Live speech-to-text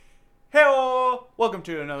Welcome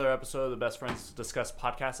to another episode of the Best Friends Discuss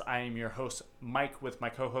podcast. I am your host, Mike, with my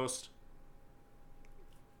co-host.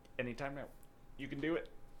 Anytime now. You can do it.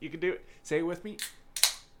 You can do it. Say it with me.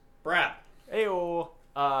 Brad. Ayo.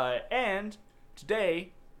 And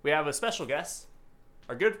today we have a special guest.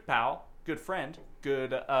 Our good pal, good friend,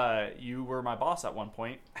 you were my boss at one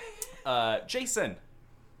point. Jason.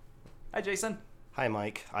 Hi, Jason. Hi,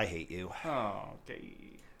 Mike. I hate you. Oh, okay.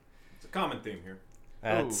 It's a common theme here.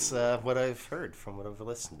 That's what I've heard from what I've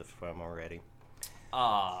listened from already.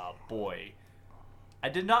 Boy. I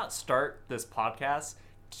did not start this podcast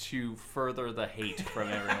to further the hate from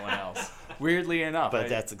everyone else. Weirdly enough. But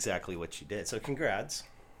that's exactly what you did. So congrats.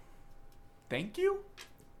 Thank you?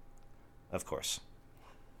 Of course.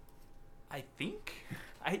 I think.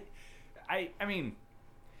 I mean,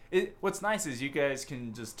 what's nice is you guys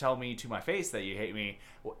can just tell me to my face that you hate me,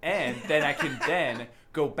 and then I can then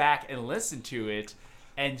go back and listen to it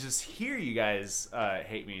and just hear you guys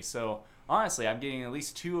hate me. So honestly, I'm getting at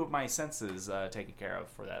least two of my senses taken care of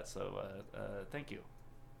for that. So thank you,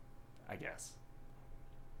 I guess.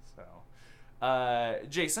 So,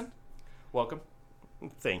 Jason, welcome.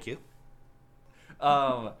 Thank you.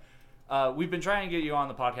 We've been trying to get you on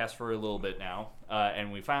the podcast for a little bit now,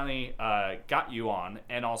 and we finally got you on,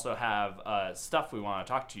 and also have stuff we want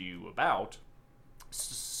to talk to you about.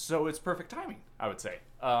 So it's perfect timing, I would say.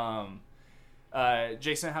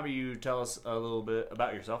 Jason, how about you tell us a little bit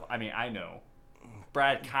about yourself? I mean, I know.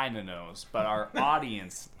 Brad kind of knows, but our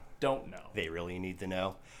audience don't know. They really need to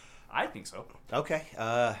know. I think so. Okay.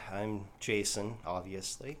 I'm Jason,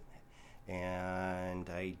 obviously. And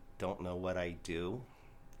I don't know what I do.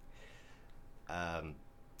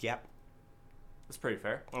 Yeah. That's pretty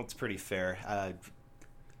fair. It's pretty fair. I'm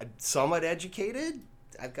somewhat educated.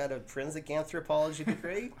 I've got a forensic anthropology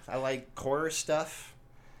degree. I like horror stuff.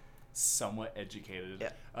 Somewhat educated.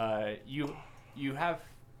 Yeah. You have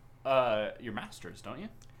your master's, don't you?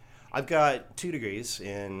 I've got 2 degrees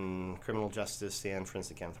in criminal justice and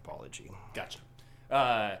forensic anthropology. Gotcha.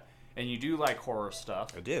 And you do like horror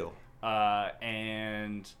stuff. I do.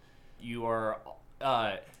 And you are,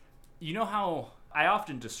 you know how I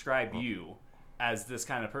often describe you as this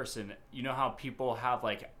kind of person. You know how people have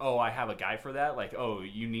like, oh, I have a guy for that. Like, oh,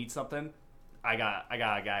 you need something. I got a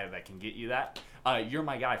guy that can get you that. You're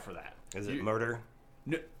my guy for that. Is it murder?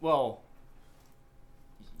 No, well,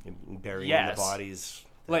 Burying yes. the bodies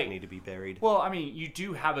that Like, need to be buried. well, I mean, you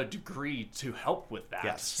do have a degree to help with that.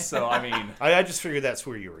 Yes. So, I mean, I just figured that's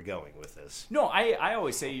where you were going with this. no, I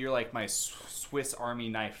always say you're like my Swiss Army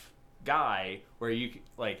knife guy, where you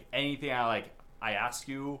like anything I ask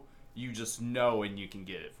you, you just know and you can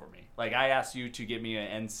get it for me. Like I asked you to get me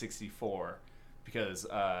an N64 because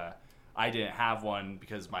I didn't have one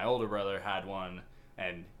because my older brother had one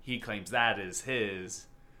and he claims that is his,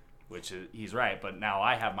 which is, he's right. But now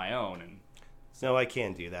I have my own and. No, I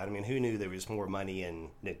can do that. I mean, who knew there was more money in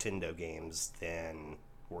Nintendo games than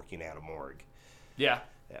working at a morgue? Yeah.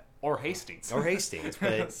 Yeah. Or Hastings. Or Hastings,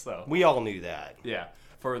 but So. we all knew that. Yeah.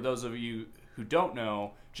 For those of you who don't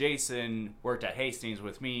know, Jason worked at Hastings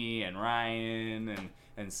with me and Ryan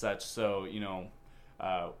and such. So, you know,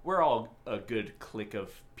 we're all a good clique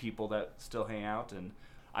of people that still hang out. And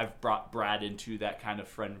I've brought Brad into that kind of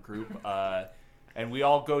friend group. And we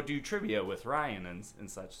all go do trivia with Ryan and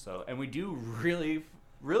such. So, and we do really,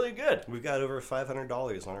 really good. We've got over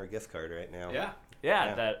 $500 on our gift card right now.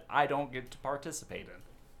 Yeah, that I don't get to participate in.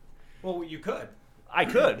 Well, you could. I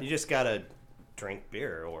could. You just gotta drink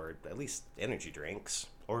beer, or at least energy drinks,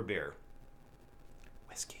 or beer.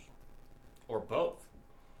 Whiskey. Or both.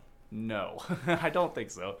 No, I don't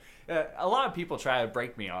think so. A lot of people try to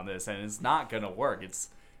break me on this, and it's not going to work. It's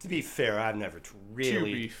To be fair, I've never really... to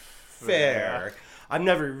be fair. I've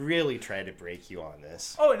never really tried to break you on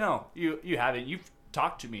this. Oh, no, you haven't. You've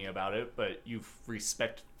talked to me about it, but you've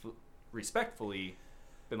respectfully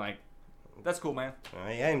been like, that's cool, man.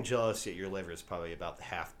 I am jealous that your liver is probably about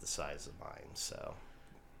half the size of mine, so...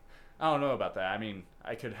 I don't know about that. I mean,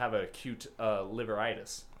 I could have a cute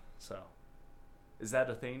liveritis, so... Is that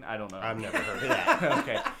a thing? I don't know. I've never heard of that.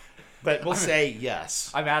 Okay. But we'll say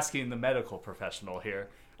yes. I'm asking the medical professional here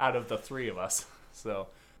out of the three of us. So,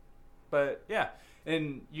 but yeah.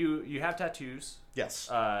 And you have tattoos.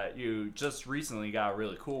 Yes. You just recently got a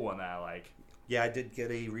really cool one that I like. Yeah, I did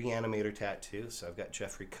get a Reanimator tattoo, so I've got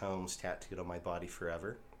Jeffrey Combs tattooed on my body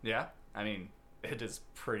forever. Yeah? I mean, it is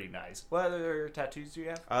pretty nice. What other tattoos do you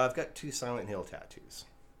have? I've got 2 Silent Hill tattoos.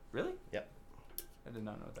 Really? Yep. I did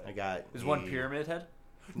not know that. I got... Is one Pyramid Head?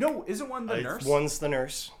 No, isn't one the nurse? One's the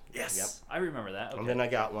nurse. Yes. Yep. I remember that. Okay. And then I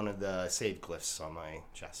got one of the save glyphs on my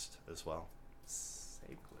chest as well.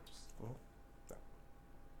 Save clips. Mhm.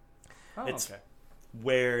 Oh, It's okay.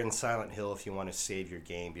 where in Silent Hill, if you want to save your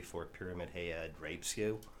game before Pyramid Head rapes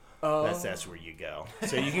you, that's where you go.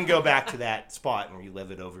 So you can go back to that spot and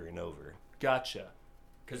relive it over and over. Gotcha.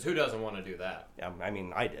 Because who doesn't want to do that? I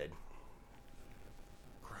mean, I did.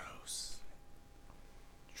 Gross.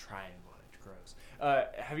 Triangle Head, gross.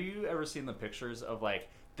 Have you ever seen the pictures of, like,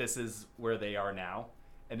 this is where they are now?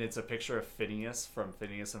 And it's a picture of Phineas from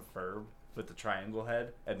Phineas and Ferb with the triangle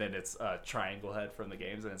head, and then it's Triangle Head from the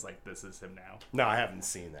games, and it's like, this is him now. No, I haven't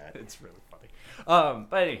seen that. It's really funny.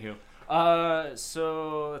 But anywho,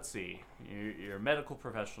 so let's see. You're a medical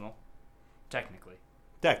professional, technically.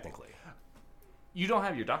 Technically. You don't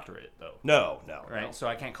have your doctorate, though. No. Right? No. So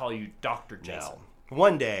I can't call you Dr. Jason. No.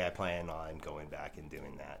 One day I plan on going back and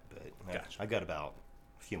doing that, but Gotcha. I got about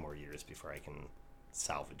a few more years before I can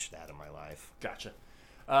salvage that in my life. Gotcha.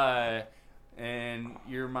 And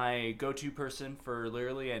you're my go-to person for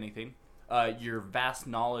literally anything. Your vast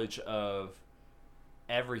knowledge of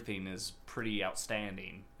everything is pretty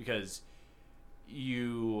outstanding because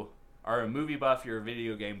you are a movie buff, you're a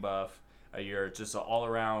video game buff, you're just an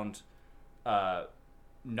all-around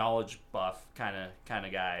knowledge buff kind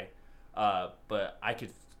of guy. But I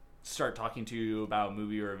could start talking to you about a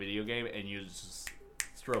movie or a video game, and you just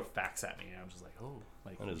throw facts at me, and I'm just like, oh,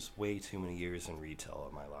 like That is way too many years in retail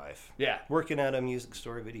of my life. yeah. Working at a music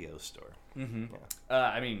store, video store. Mm-hmm. Yeah.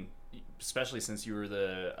 I mean, especially since you were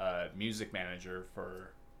the music manager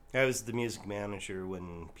for. I was the music manager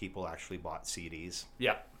when people actually bought CDs.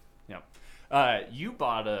 Yeah. You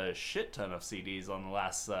bought a shit ton of CDs on the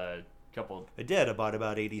last couple. I did. I bought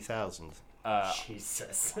about 80,000.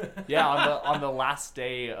 Jesus. Yeah, on the last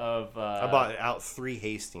day of. I bought out 3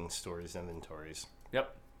 Hastings stores inventories.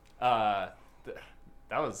 Yep.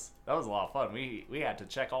 That was a lot of fun. We had to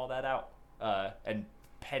check all that out and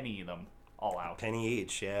penny them all out. Penny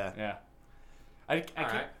each, yeah. Yeah. All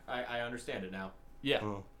right. I understand it now. Yeah.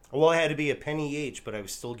 Mm. Well, it had to be a penny each, but I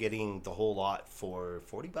was still getting the whole lot for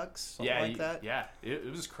 $40, something like that. Yeah,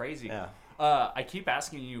 it was crazy. Yeah. I keep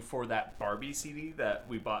asking you for that Barbie CD that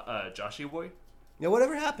we bought, Joshy Boy. Yeah,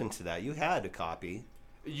 whatever happened to that? You had a copy.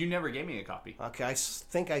 You never gave me a copy. Okay, I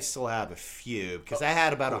think I still have a few, because I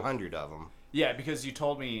had about 100 of them. Yeah, because you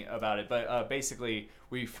told me about it. But basically,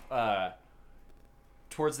 we've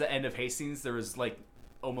towards the end of Hastings, there was like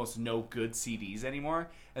almost no good CDs anymore,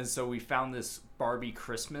 and so we found this Barbie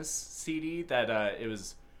Christmas CD that it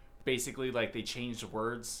was basically like they changed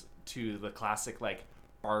words to the classic like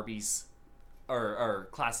Barbie's or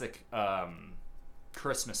classic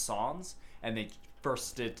Christmas songs, and they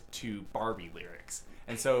versed it to Barbie lyrics,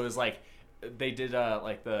 and so it was like they did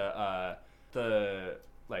like the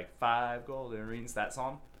like 5 golden rings, that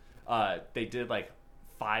song. They did like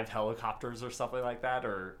 5 helicopters or something like that,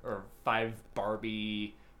 or 5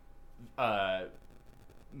 Barbie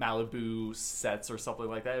Malibu sets or something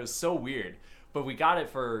like that. It was so weird, but we got it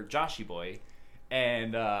for Joshy Boy,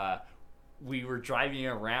 and we were driving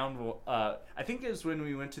around. I think it was when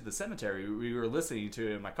we went to the cemetery. We were listening to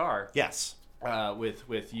it in my car. Yes.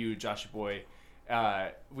 With you, Joshy Boy.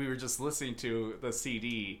 We were just listening to the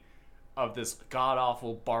CD of this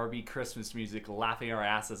god-awful Barbie Christmas music, laughing our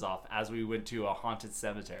asses off as we went to a haunted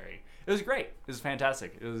cemetery. It was great. It was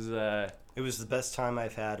fantastic. It was It was the best time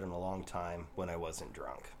I've had in a long time when I wasn't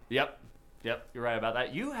drunk. Yep, you're right about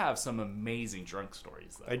that. You have some amazing drunk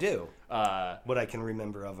stories, though. I do. What I can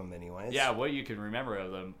remember of them anyways. Yeah, what you can remember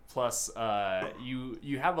of them. Plus,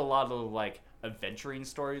 you have a lot of, like, adventuring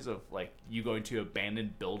stories of, like, you going to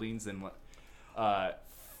abandoned buildings and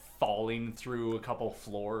falling through a couple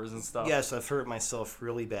floors and stuff. Yes, I've hurt myself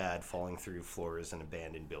really bad falling through floors in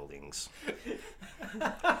abandoned buildings.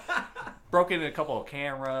 Broken a couple of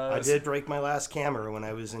cameras. I did break my last camera when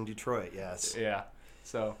I was in Detroit, yes. Yeah.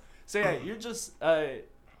 So yeah, you're just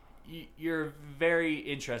you're a very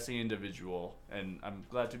interesting individual, and I'm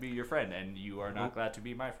glad to be your friend, and you are not glad to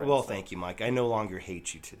be my friend. Well, so. thank you, Mike. I no longer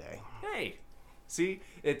hate you today. Hey, see,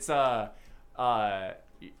 it's I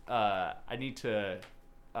need to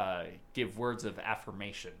give words of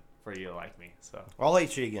affirmation for you to like me. So I'll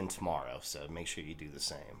hate you again tomorrow, so make sure you do the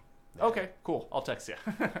same. okay, cool. I'll text you.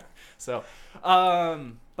 So, but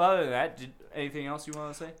other than that, anything else you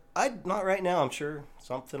want to say? Not right now. I'm sure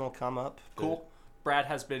something will come up. but- Cool. Brad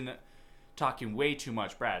has been talking way too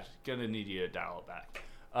much. Brad, gonna need you to dial it back.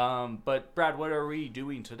 But Brad, what are we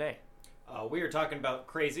doing today? We are talking about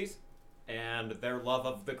crazies and their love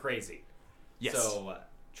of the crazy. Yes. So,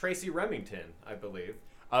 Tracy Remington, I believe.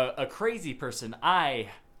 A crazy person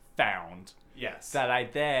I found Yes. that I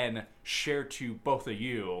then shared to both of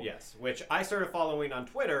you. Yes, which I started following on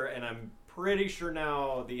Twitter, and I'm pretty sure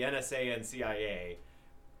now the NSA and CIA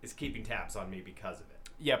is keeping tabs on me because of it.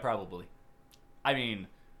 Yeah, probably. I mean,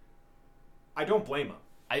 I don't blame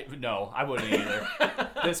him. No, I wouldn't either.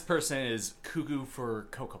 This person is cuckoo for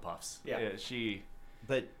Cocoa Puffs. Yeah. She.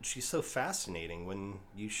 But she's so fascinating. When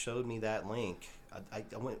you showed me that link, I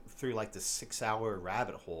went through like the 6-hour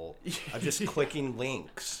rabbit hole of just clicking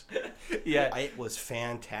links. Yeah. It was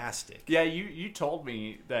fantastic. Yeah, you told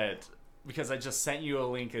me that because I just sent you a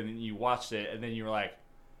link and you watched it, and then you were like,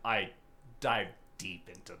 I dived deep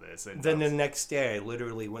into this. And Then the next day, I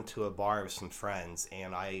literally went to a bar with some friends,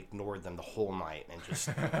 and I ignored them the whole night and just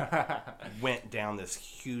went down this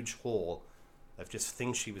huge hole of just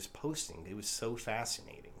things she was posting. It was so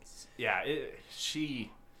fascinating. Yeah,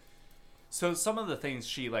 so some of the things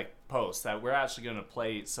she like posts that we're actually going to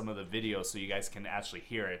play some of the videos so you guys can actually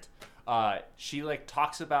hear it. She like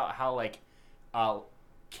talks about how like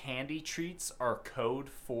candy treats are code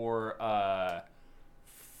for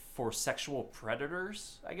sexual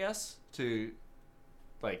predators, I guess, to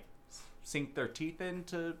like sink their teeth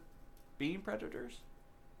into being predators.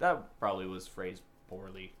 That probably was phrased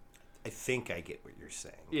poorly. I think I get what you're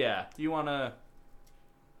saying. Yeah, do you want to?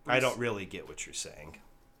 I don't really get what you're saying.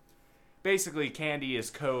 Basically, candy is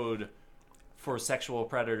code for sexual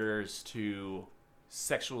predators to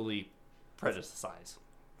sexually predicize.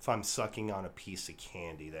 If I'm sucking on a piece of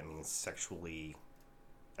candy, that means sexually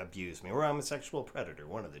abuse me, or I'm a sexual predator.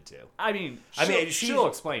 One of the two. I mean, she's- she'll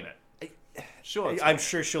explain it. I'm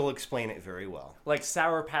sure she'll explain it very well. Like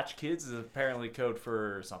Sour Patch Kids is apparently code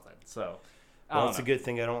for something. So, Well, it's a good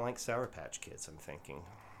thing I don't like Sour Patch Kids, I'm thinking.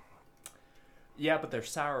 Yeah, but they're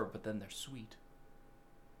sour, but then they're sweet.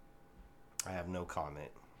 I have no comment.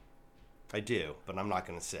 I do, but I'm not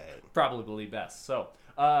going to say it. Probably best. So,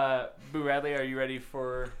 Boo Radley, are you ready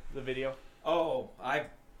for the video? Oh,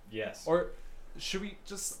 yes. Or should we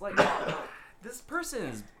just like this person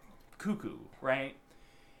is cuckoo, right?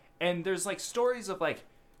 And there's like stories of like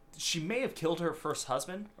she may have killed her first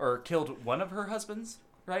husband or killed one of her husbands,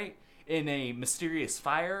 right? In a mysterious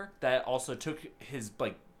fire that also took his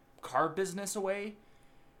like car business away.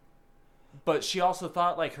 But she also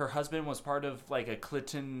thought like her husband was part of like a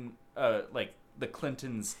Clinton like the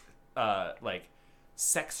Clintons like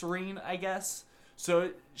sex ring, I guess.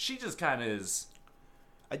 So she just kind of is.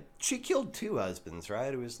 She killed 2 husbands,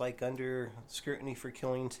 right? It was like under scrutiny for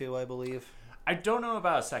killing 2, I believe. I don't know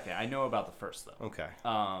about a second. I know about the first though. Okay.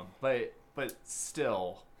 But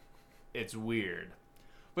still, it's weird.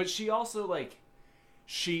 But she also like,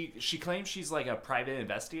 she claims she's like a private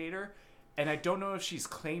investigator, and I don't know if she's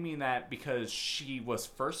claiming that because she was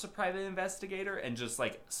first a private investigator and just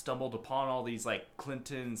like stumbled upon all these like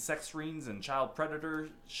Clinton sex rings and child predator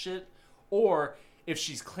shit, or if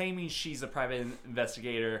she's claiming she's a private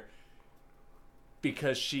investigator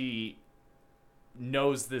because she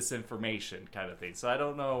knows this information kind of thing. So I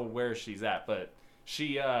don't know where she's at, but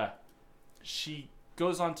she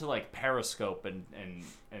goes on to like Periscope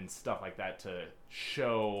and stuff like that to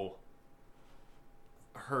show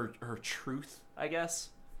her truth, I guess.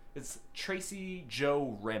 It's Tracy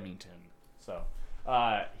Jo Remington. So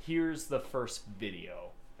here's the first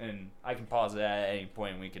video, and I can pause it at any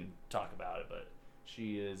point and we can talk about it, but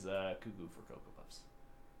she is cuckoo for Cocoa Puffs.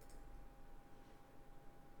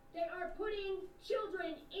 They are putting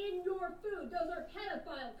children in your food. Those are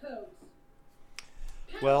pedophile codes.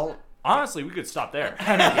 Well, Honestly, we could stop there.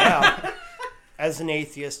 yeah. As an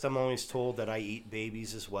atheist, I'm always told that I eat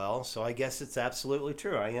babies as well, so I guess it's absolutely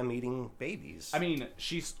true. I am eating babies. I mean,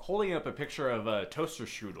 she's holding up a picture of toaster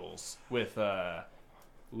strudels with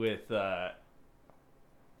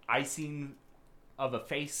icing of a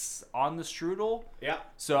face on the strudel. Yeah.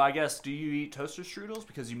 So I guess, do you eat toaster strudels?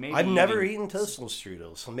 Because you may. I've never eaten toaster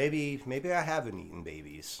strudels, so maybe I haven't eaten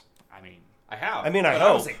babies. I mean, I have. I mean, I but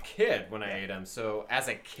I was hope. a kid when I ate them. So as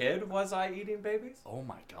a kid, was I eating babies? oh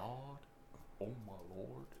my god, oh my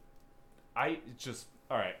lord, I just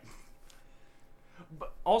all right.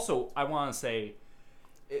 But also, I want to say,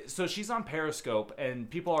 so she's on Periscope, and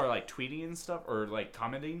people are like tweeting and stuff or like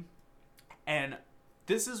commenting, and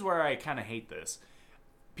this is where I kind of hate this.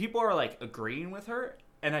 People are like agreeing with her,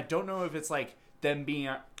 and I don't know if it's like them being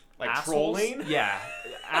Like assholes. trolling? Yeah,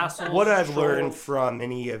 assholes. What I've trolls. learned from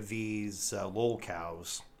any of these lol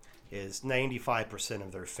cows is 95%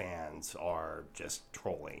 of their fans are just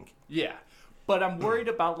trolling. Yeah, but I'm worried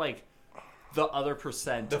about like the other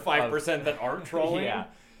percent. The 5% that aren't trolling? Yeah.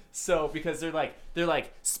 So because they're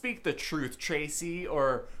like speak the truth, Tracy,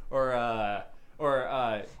 or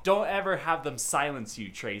don't ever have them silence you,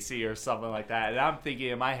 Tracy, or something like that. And I'm thinking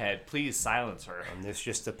in my head, please silence her. And there's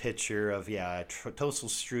just a picture of, a toasted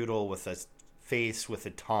strudel with a face with a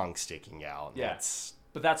tongue sticking out. Yeah. That's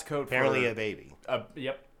But that's code apparently for a baby.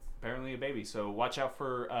 Yep, apparently a baby. So watch out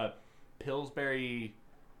for Pillsbury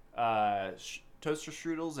toaster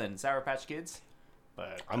strudels and Sour Patch Kids.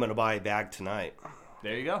 But I'm gonna buy a bag tonight.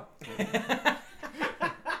 there you go.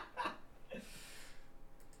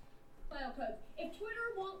 File codes. If Twitter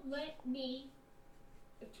will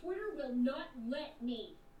not let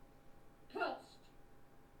me post,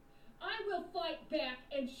 I will fight back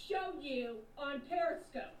and show you on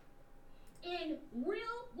Periscope in real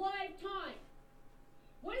live time.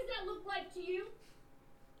 What does that look like to you?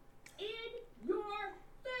 In your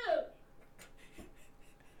food.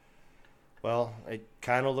 Well, it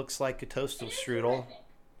kind of looks like a toasted It is strudel horrific.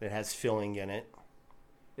 that has filling in it.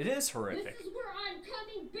 It is horrific. This is where I'm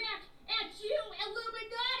coming back at you,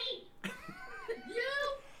 Illuminati!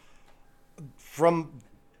 You! From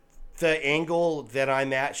the angle that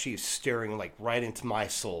I'm at, she's staring like right into my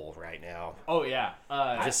soul right now. Oh yeah.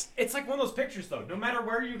 It's like one of those pictures, though. No matter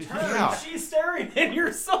where you turn, Yeah. she's staring in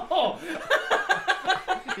your soul.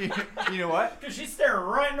 you know what? Because she's staring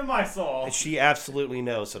right into my soul. And she absolutely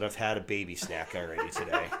knows that I've had a baby snack already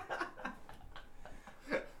today.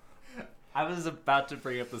 I was about to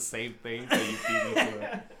bring up the same thing, so you beat me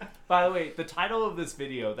to it. By the way, the title of this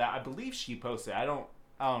video that I believe she posted, I don't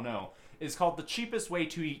know, is called "The Cheapest Way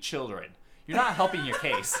to Eat Children." You're not helping your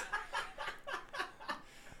case.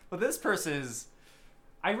 But this person is.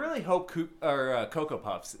 I really hope Cocoa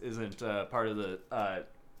Puffs isn't part of the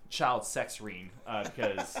child sex ring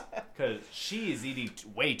because she is eating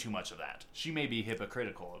way too much of that. She may be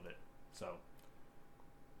hypocritical of it. So,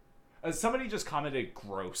 somebody just commented,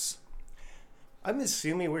 "Gross." I'm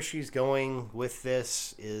assuming where she's going with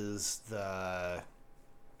this is the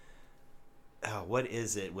what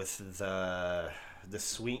is it with the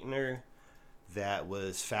sweetener that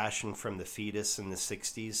was fashioned from the fetus in the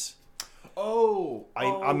 60s.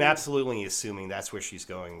 I'm absolutely assuming that's where she's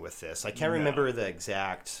going with this. I can't remember the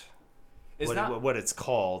exact what it's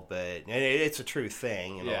called, but it's a true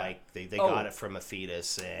thing. You know, Yeah. like they got it from a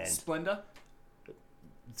fetus, and Splenda?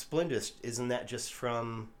 Splenda, isn't that just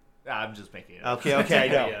from? I'm just making it up. Okay, I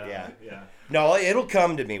know. Yeah. No, it'll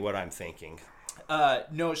come to me what I'm thinking.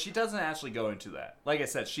 No, she doesn't actually go into that. Like I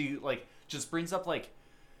said, she just brings up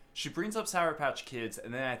she brings up Sour Patch Kids,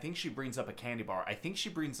 and then I think she brings up a candy bar. I think she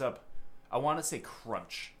brings up, I want to say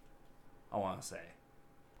Crunch. But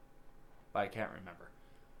I can't remember.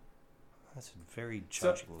 That's a very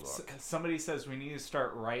judging look. Somebody says we need to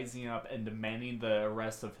start rising up and demanding the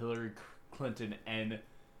arrest of Hillary Clinton and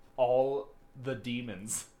all the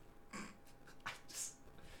demons.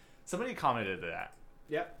 Somebody commented that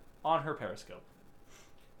Yep. on her Periscope.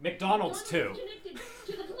 McDonald's, too. is connected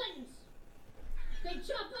to the Clintons. They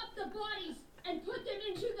chop up the bodies and put them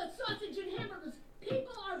into the sausage and hamburgers.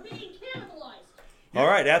 People are being cannibalized. All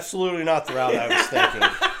right, absolutely not the route I was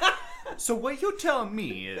thinking. So what you're telling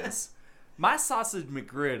me is my sausage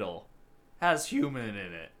McGriddle has human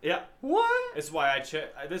in it. Yeah. What? This is why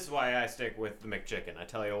I stick with the McChicken. I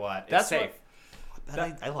tell you what, it's That's safe. But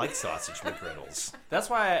I like sausage McGriddles. That's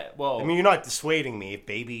why I mean, you're not dissuading me. If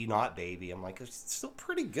baby, not baby. I'm like, it's still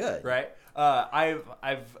pretty good. right?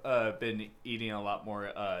 I've been eating a lot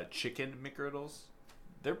more chicken McGriddles.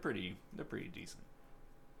 They're pretty decent.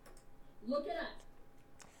 Look it up.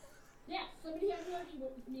 Yeah, somebody has an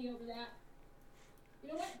argument with me over that. You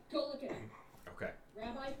know what? Go look it up. Okay.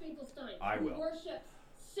 Rabbi Finkelstein, I who will. worships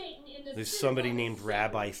Satan in the There's synagogue somebody of named Satan.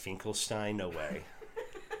 Rabbi Finkelstein. No way.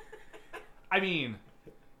 I mean,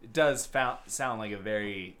 it does sound like a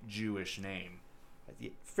very Jewish name.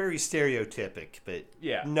 Very stereotypic, but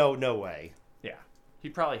Yeah. no way. Yeah. He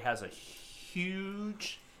probably has a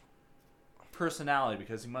huge personality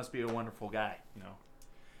because he must be a wonderful guy, you know.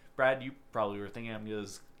 Brad, you probably were thinking I'm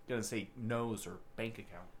just going to say nose or bank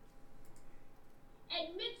account.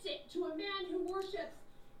 Admits it to a man who worships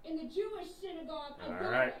in the Jewish synagogue of All Yahweh.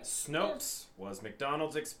 right. Snopes was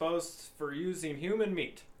McDonald's exposed for using human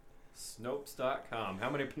meat. Snopes.com. How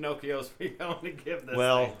many Pinocchios are we going to give this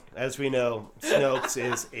Well, thing? as we know, Snopes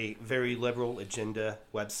is a very liberal agenda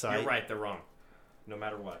website. You're right, they're wrong. No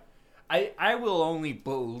matter what. I will only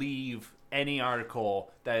believe any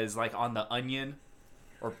article that is like on The Onion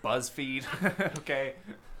or BuzzFeed, okay?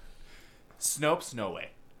 Snopes, no way.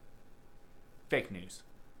 Fake news.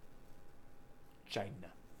 China.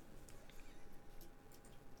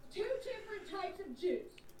 Two different types of Jews.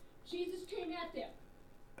 Jesus came at them.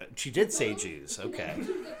 She did say Those Jews. are Okay. connected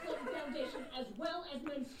to the Clinton Foundation as well as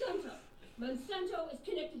Monsanto. Monsanto is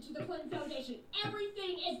connected to the Clinton Foundation.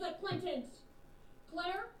 Everything is the Clintons.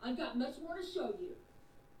 Claire, I've got much more to show you.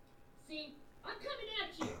 See, I'm coming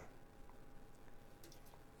at you.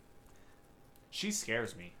 She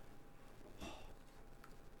scares me.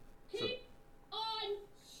 Keep on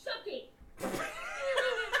sucking.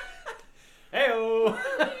 No.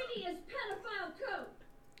 Hideous pedophile code.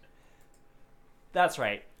 That's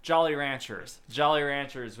right. Jolly Ranchers. Jolly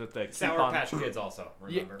Ranchers with the keep Sour on... Patch Kids also,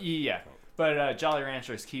 remember? Yeah. But Jolly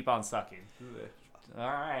Ranchers keep on sucking. All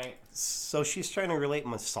right. So she's trying to relate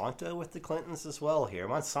Monsanto with the Clintons as well here.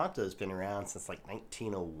 Monsanto's been around since like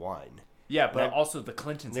 1901. Yeah, but Now- also the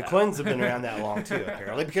Clintons. The have. Clintons have been around that long too,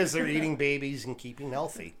 apparently, because they're eating babies and keeping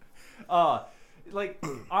healthy. Like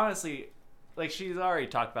honestly, like she's already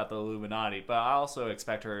talked about the Illuminati, but I also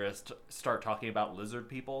expect her to start talking about lizard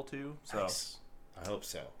people too. So, Nice. I hope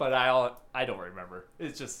so. but I don't remember.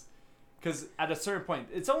 It's just because at a certain point,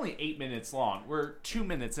 it's only 8 minutes long. We're 2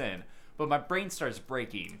 minutes in, but my brain starts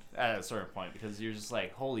breaking at a certain point because you're just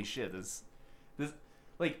like, holy shit, this,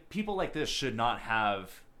 like people like this should not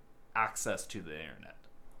have access to the internet.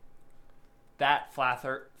 That flat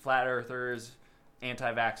earthers,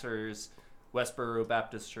 anti-vaxxers, Westboro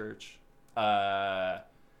Baptist Church, Army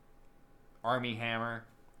Hammer.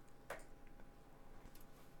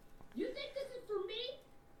 You think this is for me?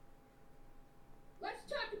 Let's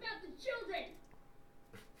talk about the children.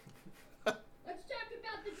 Let's talk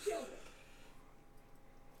about the children.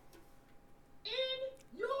 In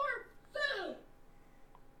your food.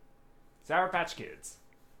 Sour Patch Kids.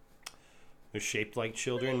 They're shaped like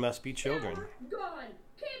children, must be children. Sour gone.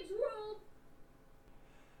 Kids rule.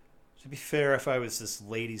 To be fair, if I was this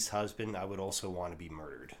lady's husband, I would also want to be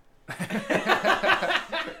murdered.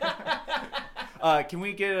 Can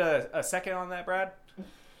we get a second on that, Brad?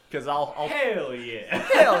 Because I'll Hell yeah.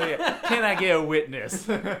 hell yeah. Can I get a witness?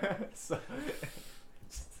 So-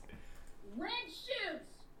 Red shoes.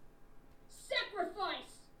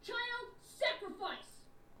 Sacrifice. Child sacrifice.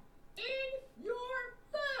 In your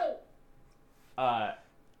food.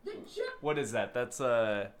 The what is that? That's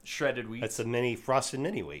shredded wheat. That's a mini frosted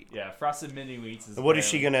mini wheat. Yeah, frosted mini wheats. Is What is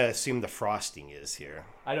she apparently- going to assume the frosting is here?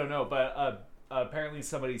 I don't know, but apparently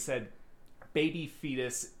somebody said baby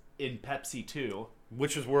fetus in Pepsi too,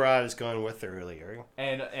 Which is where I was going with earlier.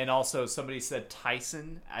 and also somebody said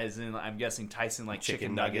Tyson, as in I'm guessing Tyson like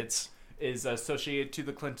chicken nuggets, is associated to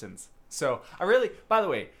the Clintons. So I really, by the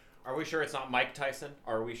way, Are we sure it's not Mike Tyson?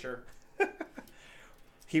 Are we sure?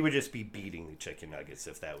 He would just be beating the chicken nuggets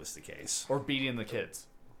if that was the case. or beating the kids.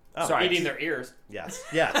 Oh, Sorry. Eating their ears. Yes.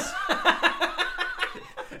 Yes.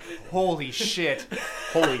 Holy shit.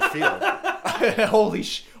 Holy field.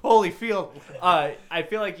 holy field. I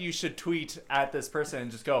feel like you should tweet at this person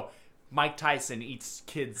and just go, Mike Tyson eats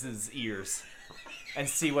kids' ears, and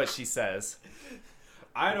see what she says.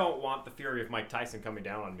 I don't want the fury of Mike Tyson coming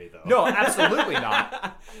down on me, though. No, absolutely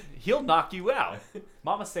not. He'll knock you out.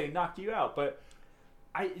 Mama say knock you out, but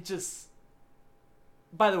I just...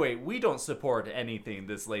 By the way, we don't support anything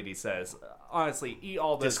this lady says. Honestly, eat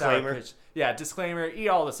all the Disclaimer. Sour Patch... Yeah, disclaimer. Eat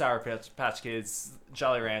all the Sour Patch Kids,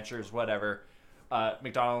 Jolly Ranchers, whatever.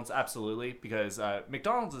 McDonald's, absolutely, because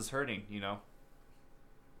McDonald's is hurting, you know,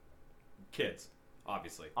 Kids,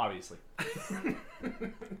 obviously. obviously.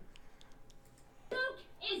 joke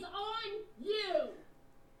is on you.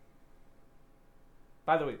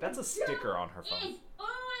 By the way, that's a sticker on her phone. Is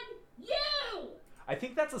on you. I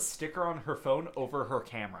think that's a sticker on her phone over her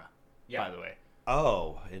camera, Yeah. by the way.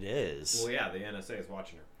 Oh, it is. Well, yeah, the NSA is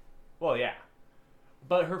watching her. Well, yeah.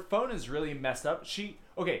 But her phone is really messed up.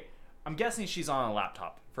 Okay, I'm guessing she's on a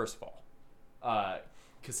laptop, first of all.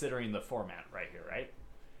 Considering the format right here, right?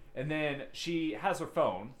 And then she has her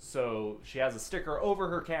phone, so she has a sticker over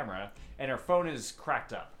her camera, and her phone is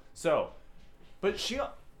cracked up. So, but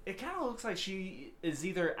it kind of looks like she is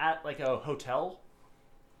either at like a hotel,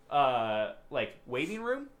 like waiting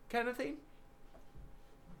room kind of thing,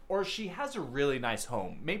 or she has a really nice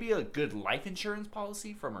home. Maybe a good life insurance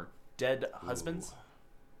policy from her dead husband's.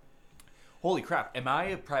 Holy crap, am I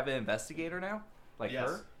a private investigator now? Like Yes.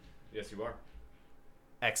 her? Yes, you are.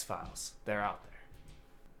 X-Files. They're out there.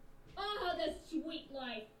 Ah, the sweet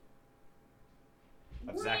life.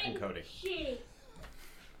 Of Zack and Red Cody. shoes.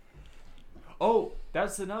 Oh,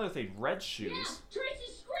 that's another thing. Red shoes. Yeah,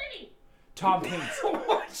 Tracy Scritty. Tom Hanks.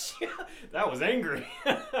 What? That was angry.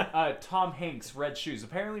 Tom Hanks, red shoes.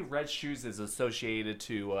 Apparently, red shoes is associated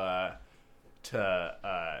to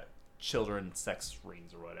children's sex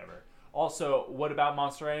rings or whatever. Also, what about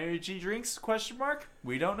Monster Energy drinks? Question mark.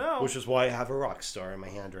 We don't know. Which is why I have a rock star in my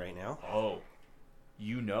hand right now. Oh,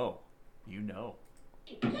 you know. You know.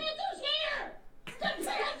 Panther's here. The Panther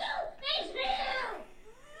is here.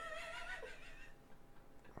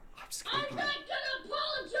 I'm I'm screaming. not gonna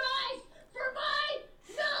apologize for my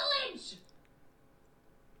knowledge.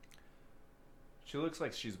 She looks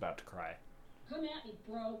like she's about to cry. Come at me,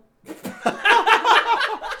 bro. Target.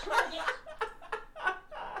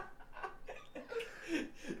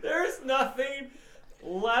 There's nothing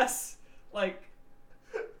less like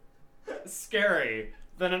scary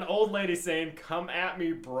than an old lady saying, "Come at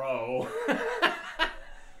me, bro."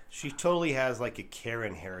 She totally has like a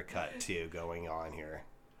Karen haircut too going on here.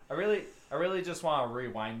 I really just want to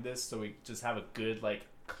rewind this so we just have a good like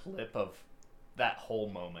clip of that whole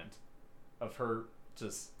moment of her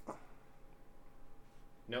just.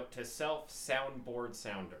 Note to self: soundboard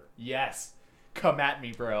sounder. Yes, come at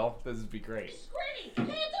me, bro. This would be great. Screaming,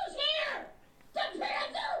 Panther's here! The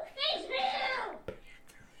Panther is here!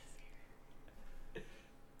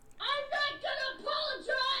 I'm not gonna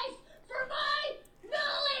apologize for my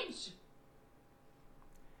knowledge!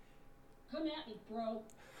 Come at me, bro.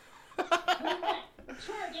 Come at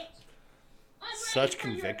target. I'm ready Such for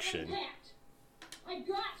your conviction. impact. I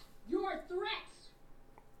got your threats.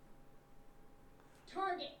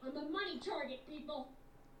 Target. I'm a money target, people.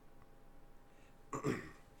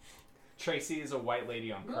 Tracy is a white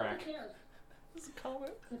lady on crack. Nobody cares, This is a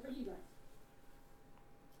comment. except for you guys.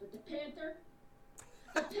 But the Panther,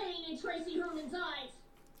 the pain in Tracy Herman's eyes,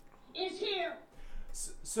 is here.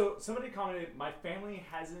 So somebody commented, my family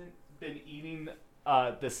hasn't been eating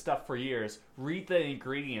this stuff for years. Read the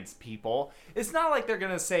ingredients, people. It's not like they're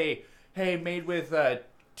gonna say, hey, made with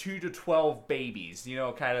 2 to 12 babies, you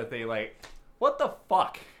know, kind of thing. Like, what the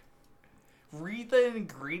fuck? Read the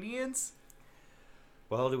ingredients?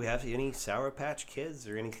 Well, do we have any Sour Patch Kids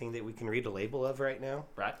or anything that we can read a label of right now?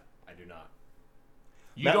 Brad? I do not.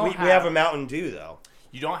 You We don't have a Mountain Dew though.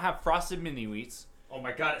 You don't have frosted mini wheats. Oh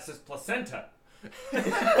my god, it says placenta.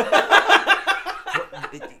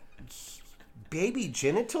 Baby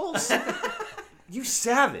genitals? You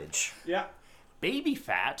savage. Yeah. Baby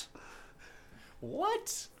fat?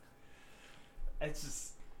 What? It's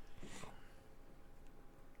just...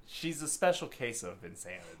 She's a special case of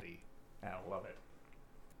insanity. I love it.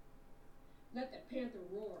 Let the Panther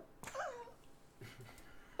roar.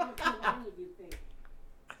 I don't care what any of you think.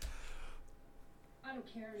 I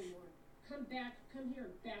don't care anymore. Come back, come here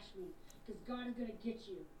and bash me, because God is gonna get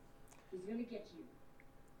you. He's gonna get you.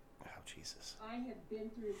 Oh, Jesus. I have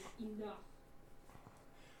been through enough.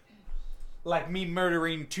 Like me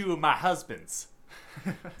murdering 2 of my husbands.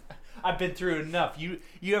 I've been through enough. You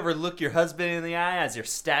ever look your husband in the eye as you're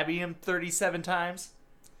stabbing him 37 times?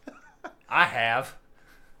 I have.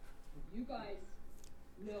 You guys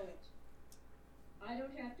know it. I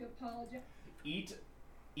don't have to apologize.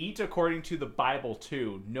 Eat according to the Bible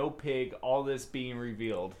too. No pig. All this being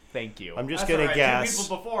revealed. Thank you. I'm just That's gonna all right. guess. 2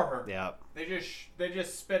 people before her. Yeah. They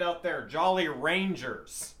just spit out their Jolly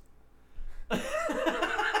Rangers. I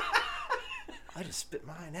just spit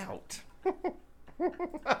mine out.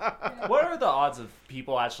 What are the odds of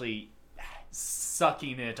people actually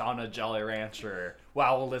sucking it on a Jolly Rancher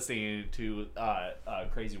while listening to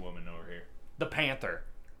Crazy Woman over here? The Panther.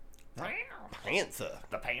 Panther.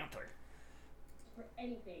 The Panther. For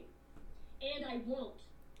anything. And I won't.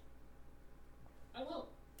 I won't.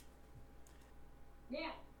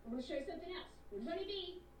 Now, I'm going to show you something else. There's Honey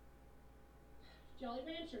Bee. Jolly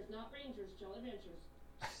Ranchers, not Rangers. Jolly Ranchers.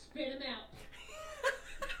 Spit them out.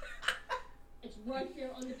 It's right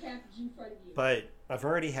there on the package in front of you. But I've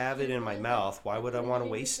already have it in my mouth. Why would I want to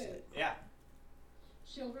waste it? Yeah.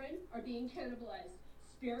 Children are being cannibalized.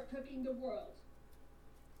 Spirit cooking the world.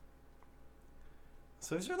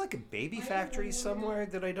 So is there like a baby factory somewhere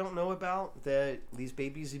that I don't know about that these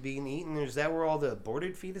babies are being eaten? Is that where all the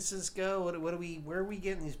aborted fetuses go? Where are we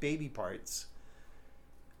getting these baby parts?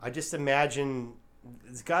 I just imagine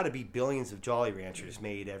there's got to be billions of Jolly Ranchers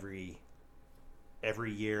made every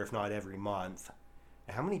year, if not every month.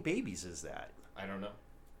 How many babies is that? I don't know.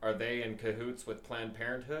 Are they in cahoots with Planned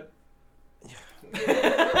Parenthood?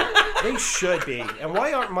 They should be. And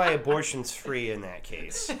why aren't my abortions free in that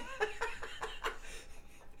case?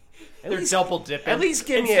 They're double dipping. At least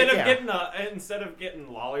give me Instead of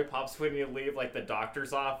getting lollipops when you leave, like the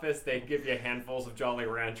doctor's office, they give you handfuls of Jolly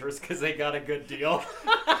Ranchers because they got a good deal.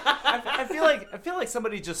 I feel like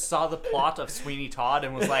somebody just saw the plot of Sweeney Todd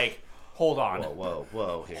and was like, hold on.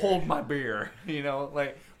 Whoa. Here. Hold my beer. You know,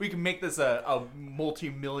 like we can make this a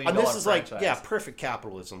multi-million And dollar this is franchise like, yeah, perfect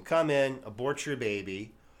capitalism. Come in, abort your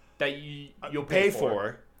baby, that you'll pay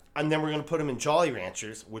for, and then we're going to put them in Jolly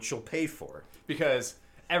Ranchers, which you'll pay for. because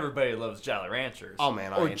everybody loves Jolly Ranchers. Oh,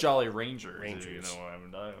 man, or Jolly Rangers. Rangers. You know what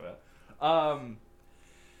I'm talking about.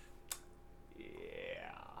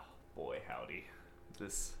 Yeah, boy, howdy.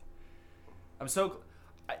 This. I'm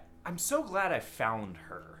so glad I found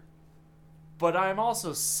her, but I'm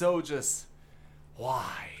also so just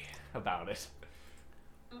why about it.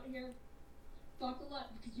 Out here, buckle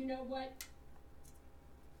up, because you know what?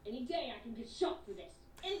 Any day I can get shot for this.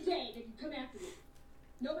 Any day they can come after me.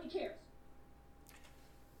 Nobody cares.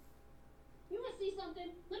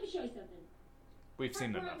 something? Let me show you something. We've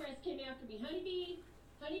seen enough. Progress came after me.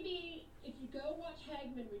 Honeybee, if you go watch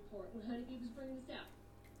Hagman Report when Honeybee was bringing this out.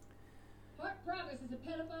 Heart Progress is a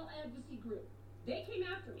pedophile advocacy group. They came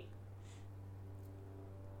after me.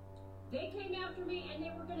 And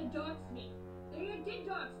they were going to dox me. They did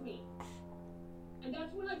dox me. And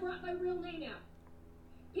that's when I brought my real name out.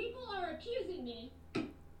 People are accusing me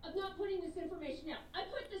of not putting this information out. I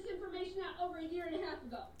put this information out over 1.5 years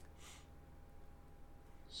ago.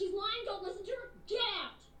 She's lying, don't listen to her, get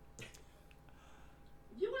out!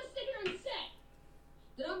 If you want to sit here and say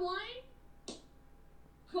that I'm lying,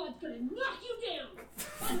 God's gonna knock you down!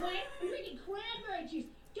 By the way, I'm drinking cranberry juice.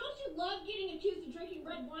 Don't you love getting accused of drinking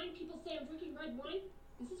red wine? People say I'm drinking red wine.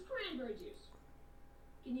 This is cranberry juice.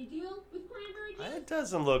 Can you deal with cranberry juice? It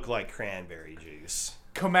doesn't look like cranberry juice.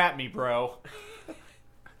 Come at me, bro.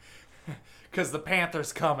 Because the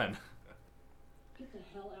Panther's coming. Get the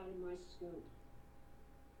hell out of my scope.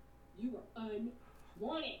 You are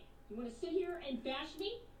unwanted. You want to sit here and bash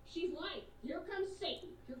me? She's lying. Here comes Satan.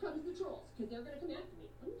 Here comes the trolls. Because they're going to come after me.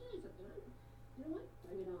 Let me tell you something. You know what?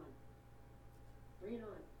 Bring it on. Bring it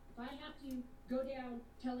on. If I have to go down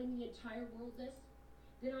telling the entire world this,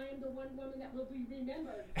 then I am the one woman that will be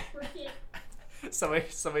remembered for it.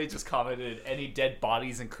 Somebody just commented, any dead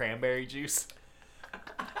bodies in cranberry juice?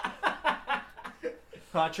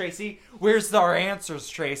 Huh, Tracy? Where's our answers,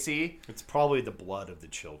 Tracy? It's probably the blood of the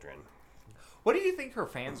children. What do you think her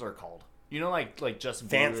fans are called? You know, like just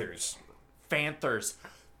Fanthers. Fanthers.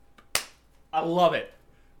 I love it.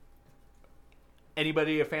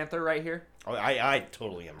 Anybody a Fanther right here? Oh, I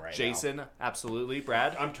totally am right Jason, now. absolutely.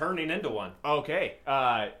 Brad? I'm turning into one. Okay.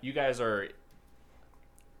 You guys are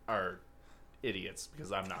idiots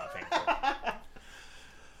because I'm not a Fanther.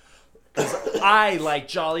 Because I like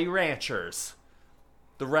Jolly Ranchers.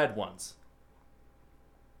 The red ones.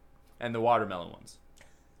 And the watermelon ones.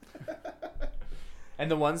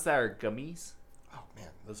 And the ones that are gummies. Oh, man,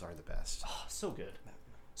 those are the best. Oh, so good.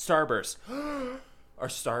 Starburst. Are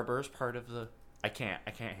Starburst part of the... I can't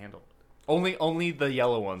handle it. Only the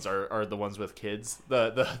yellow ones are the ones with kids.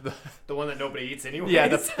 The one that nobody eats anyway. Yeah,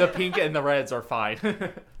 the pink and the reds are fine.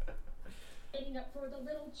 Standing up for the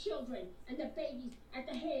little children and the babies at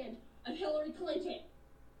the hand of Hillary Clinton.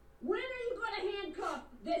 When are you going to handcuff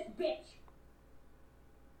this bitch?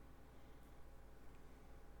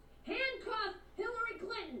 Handcuff Hillary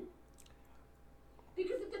Clinton.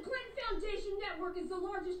 Because if the Clinton Foundation Network is the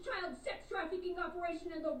largest child sex trafficking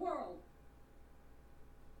operation in the world.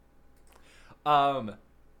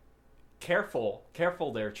 Careful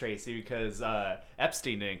there, Tracy, because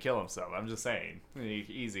Epstein didn't kill himself. I'm just saying,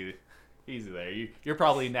 easy there. You're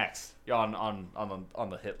probably next. You're on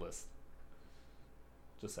the hit list.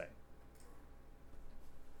 Just saying.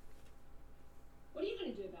 What are you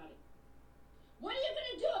gonna do about it? What are you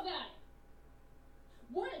gonna do about it?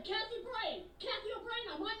 What, Kathy O'Brien,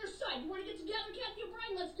 I'm on your side. You want to get together, Kathy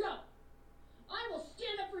O'Brien? Let's go. I will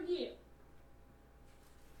stand up for you.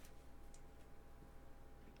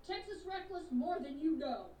 Texas Reckless more than you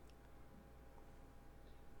know.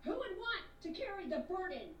 Who would want to carry the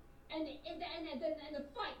burden and the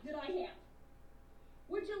fight that I have?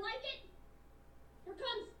 Would you like it? Here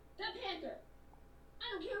comes the Panther. I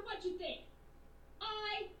don't care what you think.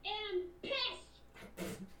 I am pissed.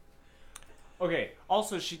 Okay.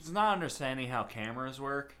 Also, she's not understanding how cameras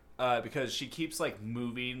work because she keeps like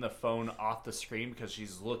moving the phone off the screen because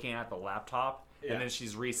she's looking at the laptop and then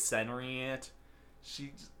she's recentering it.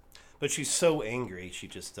 But she's so angry, she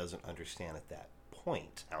just doesn't understand at that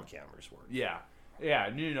point how cameras work. Yeah.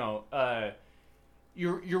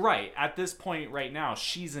 You're right. At this point right now,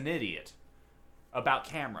 she's an idiot about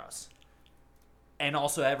cameras and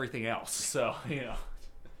also everything else. So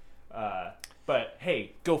but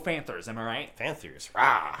hey, go Fanthers, am I right? Fanthers.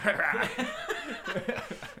 Rah!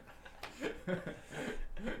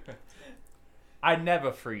 I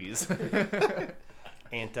never freeze.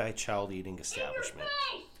 Anti-child eating establishment.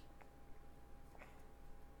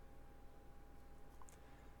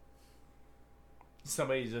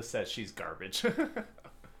 Somebody just said she's garbage.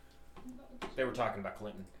 They were talking about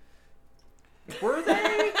Clinton. Were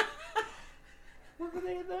they? Were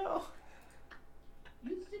they though?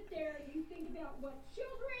 You sit there and you think about what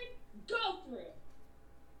children go through.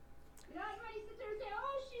 You know, everybody sits there and say,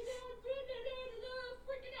 oh, she's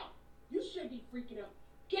freaking out. You should be freaking out.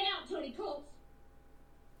 Get out, Tony Colts.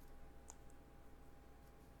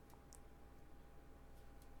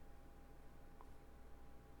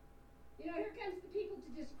 You know, here comes the people to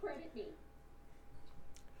discredit me.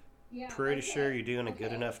 Yeah, Pretty okay. sure you're doing a good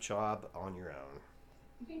Okay. enough job on your own.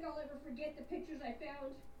 You think I'll ever forget the pictures I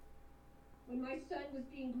found when my son was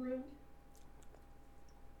being groomed?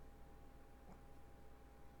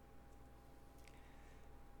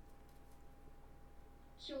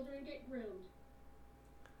 children get groomed.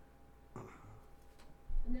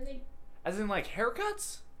 And then they As in, like,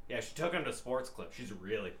 haircuts? Yeah, she took him to Sports Clip. She's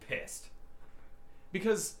really pissed.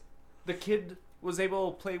 Because the kid was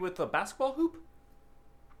able to play with a basketball hoop?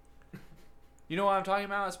 You know what I'm talking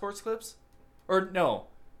about at Sports Clips? Or, no.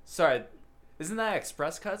 Sorry. Isn't that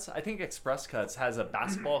Express Cuts? I think Express Cuts has a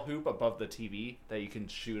basketball hoop above the TV that you can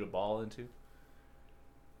shoot a ball into.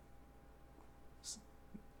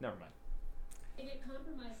 Never mind. they get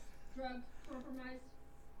compromised, drugged, compromised,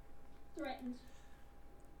 threatened.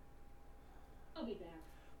 I'll be back.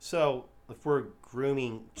 So, if we're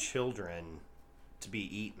grooming children to be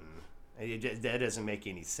eaten, that doesn't make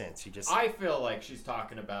any sense. You just I feel like she's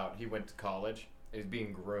talking about he went to college. He's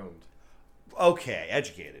being groomed. okay,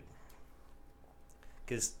 educated.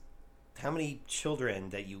 Because how many children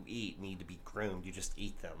that you eat need to be groomed? You just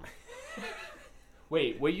eat them.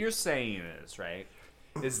 Wait, what you're saying is, right,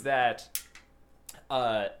 is that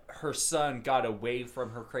her son got away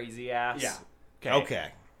from her crazy ass? Yeah.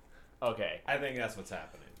 Okay. I think that's what's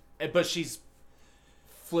happening. But she's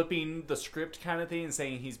flipping the script kind of thing and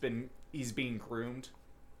saying he's being groomed,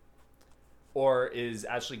 or is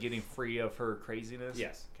actually getting free of her craziness.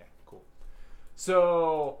 Yes. Okay. Cool.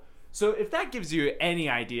 So if that gives you any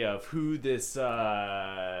idea of who this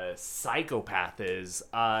psychopath is,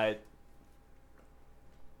 I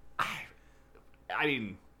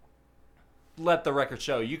mean, let the record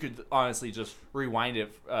show. You could honestly just rewind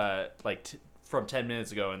it from 10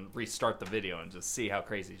 minutes ago and restart the video and just see how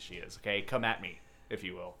crazy she is. Okay, come at me, if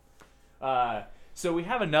you will. So we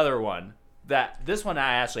have another one this one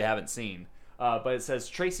I actually haven't seen, but it says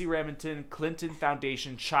Tracy Remington, Clinton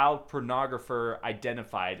Foundation child pornographer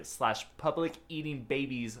identified / public eating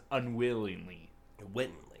babies unwillingly.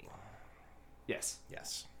 Wittingly. Yes.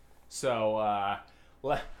 Yes. So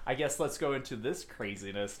I guess let's go into this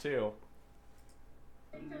craziness too.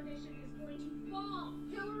 Foundation is going to fall.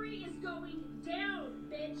 Hillary is going down,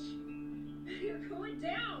 bitch. You're going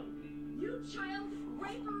down. You child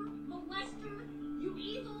raper, molester, you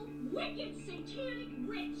evil, wicked, satanic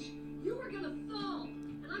witch. You are gonna fall,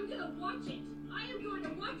 and I'm gonna watch it. I am going to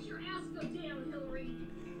watch your ass go down, Hillary.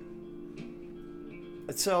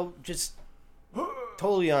 So, just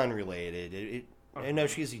totally unrelated. I know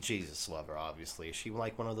she's a Jesus lover, obviously. Is she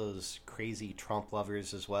like one of those crazy Trump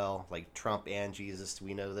lovers as well? Like Trump and Jesus, do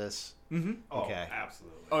we know this? Mm-hmm. Okay. Oh,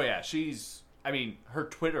 absolutely. Oh yeah, her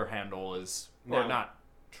Twitter handle is No. or not.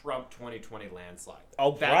 Trump 2020 landslide.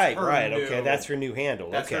 Oh, That's her right. new- Okay, that's her new handle.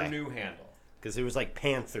 That's okay. her new handle. Because it was like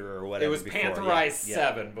Panther or whatever. It was before. Pantherized Yeah.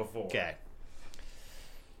 7 before. Okay.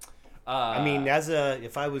 Uh, I mean,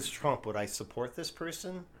 if I was Trump, would I support this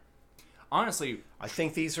person? honestly, I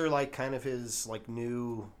think these are like kind of his like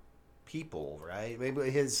new people, right? Maybe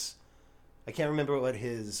I can't remember what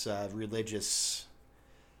his religious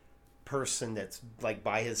person that's like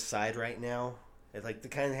by his side right now. It, like they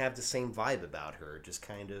kind of have the same vibe about her, just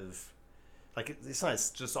kind of like it's not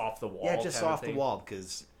just off the wall. yeah, just kind of off the thing. wall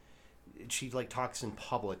because she like talks in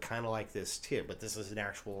public, kind of like this too. But this is an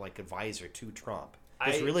actual like advisor to Trump,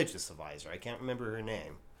 his religious advisor. I can't remember her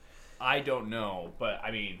name. I don't know, but I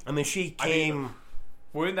mean, She came.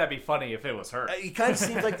 wouldn't that be funny if it was her? It kind of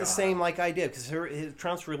seems like the same like idea because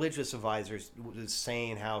Trump's religious advisor was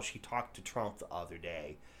saying how she talked to Trump the other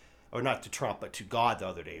day, or not to Trump but to God the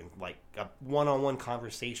other day, like a one-on-one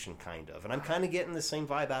conversation kind of. And I'm kind of getting the same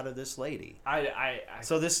vibe out of this lady.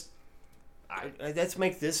 So let's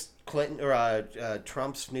make this Clinton or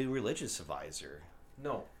Trump's new religious advisor.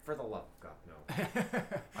 No, for the love of God, no.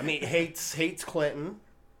 I mean, hates Clinton,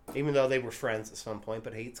 even though they were friends at some point,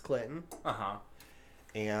 but hates Clinton. Uh-huh.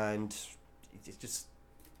 And it's just,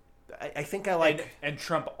 I think I like... And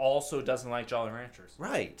Trump also doesn't like Jolly Ranchers.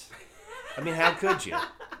 Right. I mean, how could you?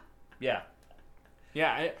 Yeah.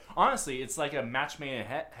 Yeah, honestly, it's like a match made in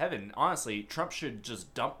heaven. Honestly, Trump should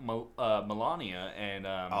just dump Melania and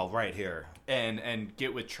right here. and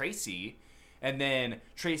get with Tracy, and then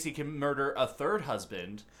Tracy can murder a third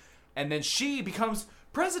husband, and then she becomes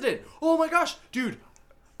president. Oh my gosh, dude,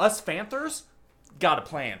 us Panthers got a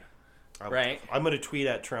plan, right? I'm going to tweet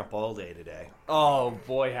at Trump all day today. Oh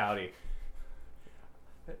boy, howdy.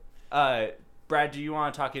 Brad, do you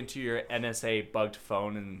want to talk into your NSA bugged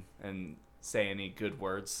phone and say any good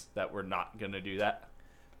words that we're not going to do that?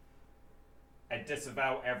 I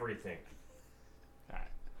disavow everything. All right.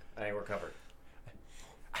 I think we're covered.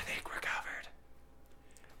 I think we're covered.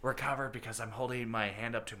 We're covered because I'm holding my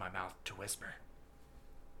hand up to my mouth to whisper.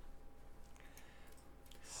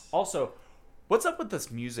 Also, what's up with this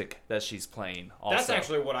music that she's playing? Also? That's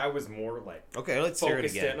actually what I was more like Okay, let's hear it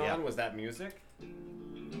focused again. in Yeah. on was that music.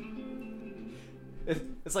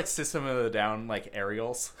 It's like System of a Down, like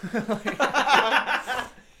aerials.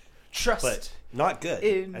 Trust But not good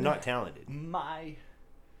In- and not talented. my.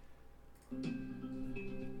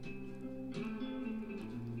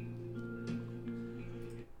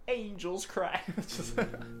 Angels cry. Just- My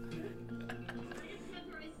name's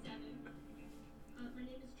Heather I7. My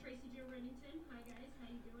name is Tracy Jo Remington. Hi guys, how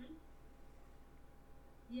you doing?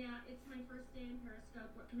 Yeah, it's my first day in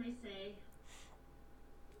Periscope. What can I say?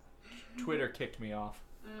 Twitter kicked me off.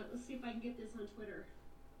 Let's see if I can get this on Twitter.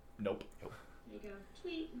 Nope. There you go.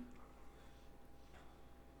 Tweet.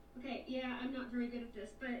 Okay, yeah, I'm not very good at this,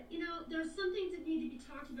 but you know, there's some things that need to be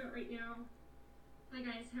talked about right now. Hi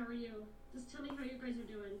guys, how are you? Just tell me how you guys are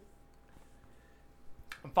doing.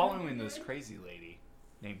 I'm following this crazy lady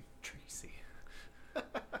named Tracy.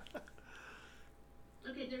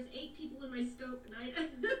 Okay, there's 8 people in my scope, and I.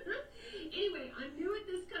 Anyway, I'm new at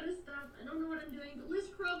this kind of stuff. I don't know what I'm doing, but Liz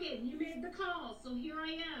Krogan, you made the call, so here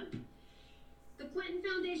I am. The Clinton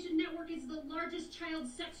Foundation Network is the largest child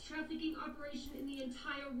sex trafficking operation in the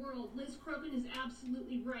entire world. Liz Krogan is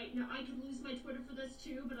absolutely right. Now, I could lose my Twitter for this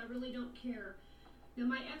too, but I really don't care. Now,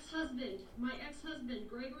 my ex-husband,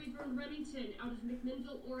 Gregory Vern Remington, out of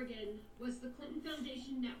McMinnville, Oregon, was the Clinton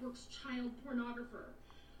Foundation Network's child pornographer.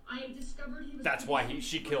 I discovered he was. That's why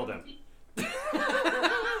she killed him.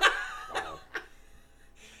 Wow.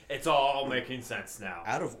 It's all making sense now.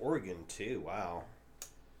 Out of Oregon too. Wow.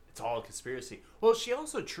 It's all a conspiracy. Well, she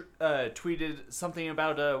also tweeted something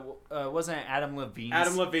about wasn't it Adam Levine?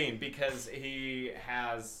 Adam Levine, because he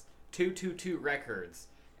has 222 records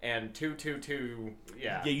and 222.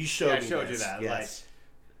 Yeah. Yeah, you showed I me showed this. you that. Yes.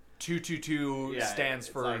 222 Yeah, stands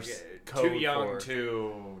it's for like, code too young for,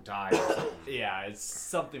 to die. Or something. Yeah, it's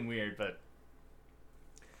something weird, but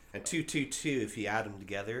And 222, if you add them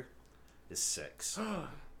together, is 6.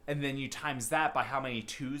 and then you times that by how many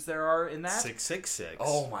 2s there are in that. 666.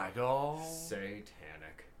 Oh my god.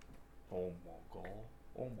 Satanic. Oh my god.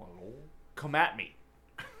 Oh my god. Come at me.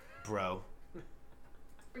 Bro.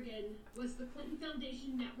 Oregon was the Clinton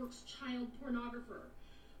Foundation Network's child pornographer.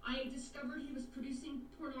 I discovered he was producing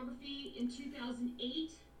pornography in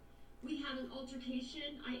 2008. We had an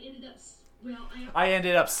altercation. I ended up, I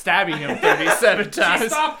ended up stabbing him 37 She times.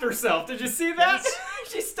 stopped herself. Did you see that?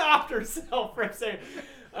 She stopped herself from saying,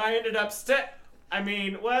 I ended up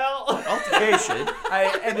Altercation.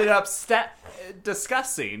 I ended up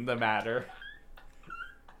discussing the matter.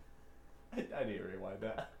 I need to rewind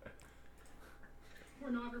that.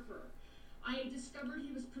 pornographer. I discovered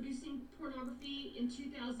he was producing pornography in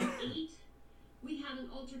 2008. We had an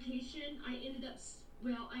altercation. I ended up,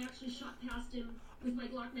 I actually shot past him with my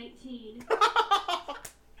Glock 19.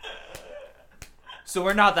 So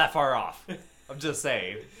we're not that far off. I'm just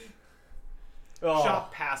saying. Oh.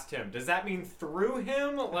 shot past him. Does that mean through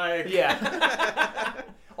him? Like, Yeah.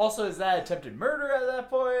 Also, is that attempted murder at that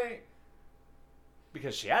point?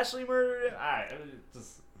 Because she actually murdered him?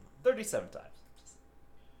 Just 37 times.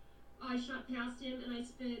 I shot past him and I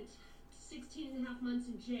spent 16 and a half months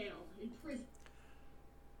in jail, in prison.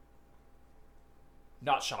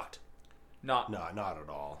 Not shocked. Not No, not at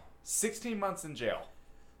all. 16 months in jail.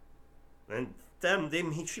 And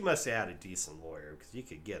she must have had a decent lawyer, because you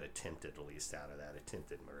could get attempted at least out of that.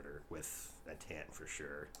 Attempted murder with intent for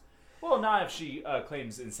sure. Well, not if she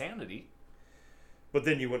claims insanity. But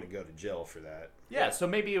then you wouldn't go to jail for that. Yeah, so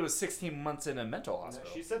maybe it was 16 months in a mental hospital.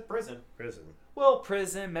 she said prison. Prison. Well,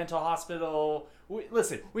 prison, mental hospital.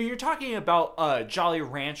 Listen, when you're talking about Jolly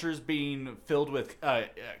Ranchers being filled with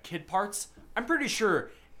kid parts, I'm pretty sure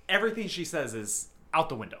everything she says is out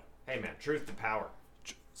the window. Hey man, truth to power.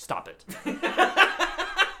 Stop it.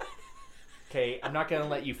 Okay, I'm not going to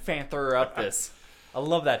let you fanther up this. I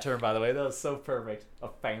love that term, by the way. That was so perfect. A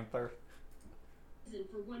fanther.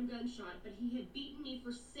 For one gunshot, but he had beaten me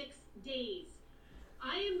for 6 days.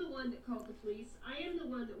 I am the one that called the police. I am the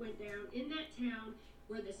one that went down in that town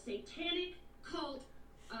where the satanic cult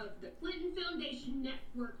of the Clinton Foundation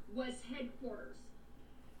Network was headquarters.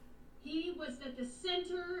 He was at the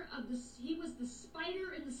center of he was the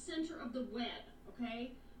spider in the center of the web,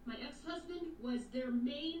 okay? My ex-husband was their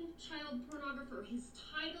main child pornographer. His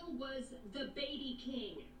title was the Baby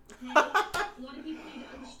King, okay? A lot of people need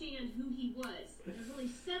to understand who he was. There's only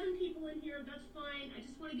 7 people in here. That's fine. I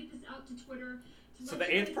just want to get this out to Twitter. So the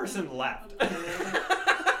 8th person left.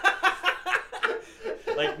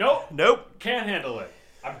 Like, Like, nope, can't handle it.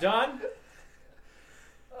 I'm done.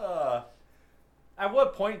 At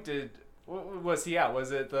what point was he at?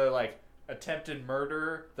 Was it the attempted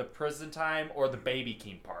murder, the prison time, or the baby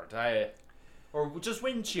king part? Or just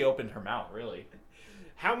when she opened her mouth, really?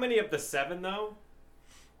 How many of the 7 though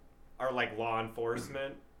are like law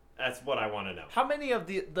enforcement That's what I want to know. How many of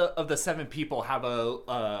the 7 people have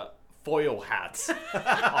a foil hats on?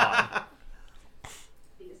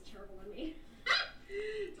 He is terrible on me.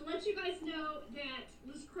 To let you guys know that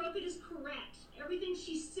Liz Crockett is correct. Everything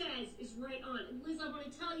she says is right on. And Liz, I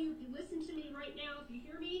want to tell you, if you listen to me right now, if you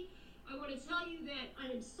hear me, I want to tell you that I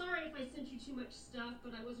am sorry if I sent you too much stuff,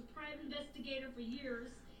 but I was a private investigator for years.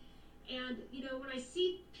 And, you know, when I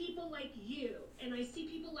see people like you, and I see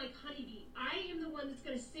people like Honeybee, I am the one that's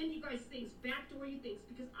going to send you guys things, backdoor you things,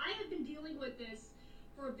 because I have been dealing with this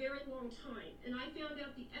for a very long time. And I found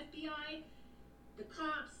out the FBI, the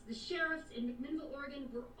cops, the sheriffs in McMinnville, Oregon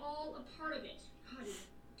were all a part of it. God, this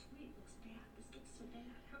tweet looks bad. This looks so bad.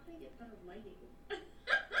 How can I get better lighting?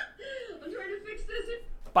 I'm trying to fix this.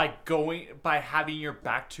 By having your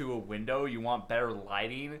back to a window, you want better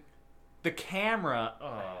lighting. The camera,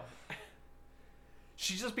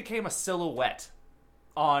 she just became a silhouette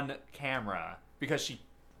on camera because she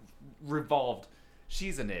revolved.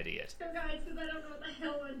 She's an idiot. So guys, because I don't know what the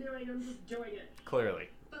hell I'm doing, I'm just doing it. Clearly.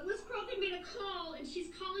 But Liz Crockett made a call, and she's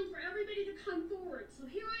calling for everybody to come forward. So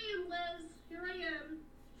here I am, Liz. Here I am.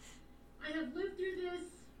 I have lived through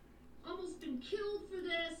this, almost been killed for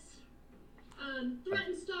this,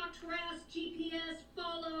 threatened, stalked, harassed, GPS,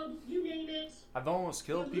 followed, you name it. I've almost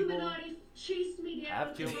killed people. Illuminati chased me down.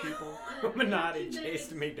 I've killed people. Illuminati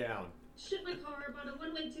chased me down. Shit my car, bought a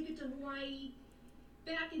one-way ticket to Hawaii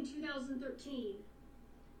back in 2013.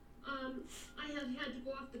 I have had to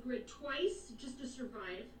go off the grid twice just to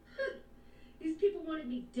survive. These people wanted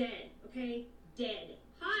me dead, okay? Dead.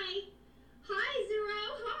 Hi! Hi,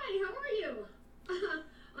 Zero! Hi, how are you?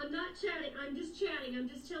 I'm not chatting, I'm just chatting. I'm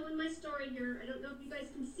just telling my story here. I don't know if you guys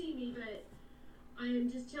can see me, but I am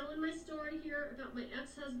just telling my story here about my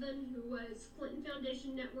ex-husband who was Clinton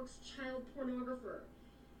Foundation Network's child pornographer.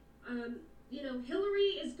 You know,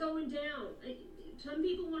 Hillary is going down. Some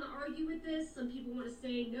people want to argue with this. Some people want to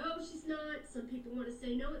say, no, she's not. Some people want to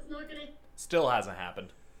say, no, it's not going to Still hasn't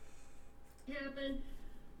happened. happen.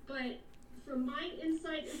 But from my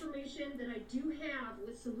inside information that I do have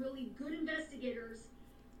with some really good investigators,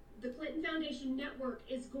 the Clinton Foundation Network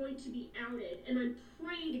is going to be outed. And I'm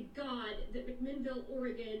praying to God that McMinnville,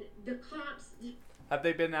 Oregon, the cops... Have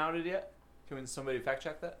they been outed yet? Can somebody fact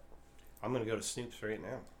check that? I'm going to go to Snoop's right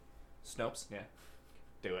now. Snopes? Yeah.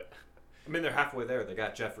 Do it. I mean, they're halfway there. They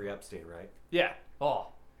got Jeffrey Epstein, right? Yeah.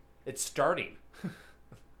 Oh. It's starting.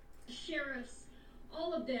 sheriffs,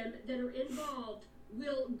 all of them that are involved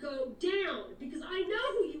will go down because I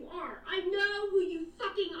know who you are. I know who you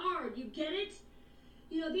fucking are. You get it?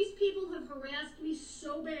 You know, these people have harassed me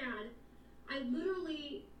so bad. I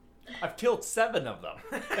literally I've killed 7 of them.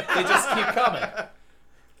 They just keep coming.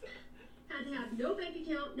 had to have no bank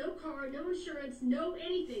account, no car, no insurance, no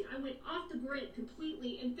anything. I went off the grid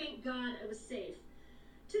completely, and thank God I was safe.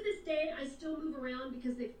 To this day, I still move around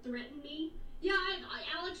because they've threatened me. Yeah,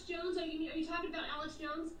 Alex Jones. Are you talking about Alex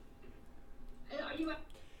Jones? Are you?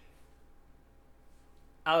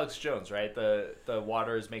 Alex Jones, right? The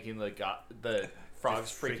water is making the frogs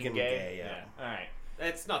freaking gay. Yeah. All right.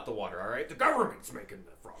 It's not the water, all right? The government's making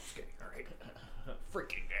the frogs gay, all right?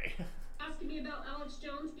 Freaking gay. Asking me about Alex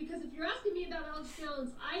Jones, because if you're asking me about Alex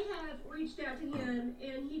Jones, I have reached out to him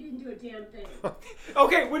and he didn't do a damn thing.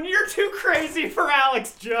 Okay, when you're too crazy for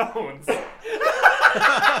Alex Jones.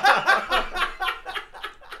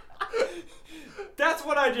 That's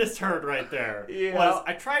what I just heard right there. Yeah. Was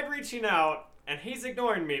I tried reaching out and he's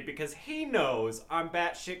ignoring me because he knows I'm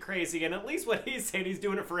batshit crazy, and at least what he's saying, he's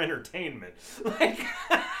doing it for entertainment. Like,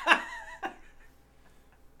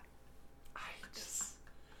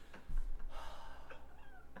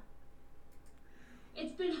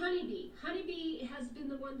 It's been Honeybee. Honeybee has been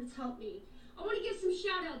the one that's helped me. I want to give some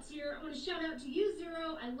shout outs here. I want to shout out to you,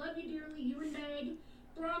 Zero. I love you dearly. You and Meg.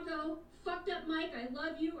 Bronco. Fucked Up Mike. I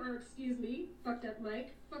love you. Or excuse me. Fucked Up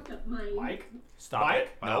Mike. Fucked Up Mike. Mike? Stop Mike? it.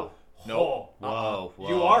 No. No. Oh, Whoa,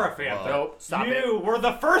 you are a fan. whoa. Nope. Stop it. You were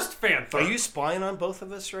the first fan. Are you spying on both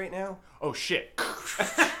of us right now? Oh, shit.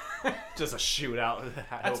 Just a shootout.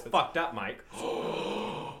 That's fucked up, Mike.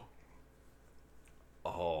 Oh.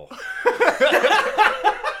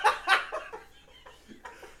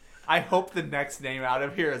 I hope the next name out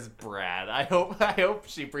of here is Brad. I hope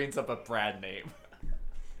she brings up a Brad name.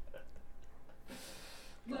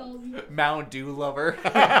 Well, Mountain Dew lover.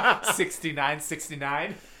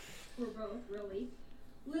 6969. we're both, really.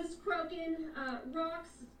 Liz Crokin, Rocks,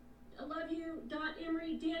 I love you. Dot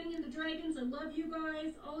Emery, Danny and the Dragons, I love you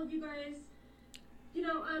guys. All of you guys. You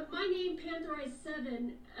know, my name,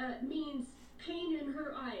 Pantherized7, means pain in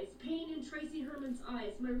her eyes. Pain in Tracy Herman's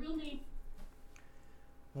eyes. My real name...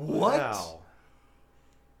 What? Wow.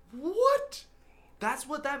 What? That's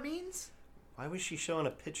what that means? Why was she showing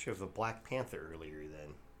a picture of a Black Panther earlier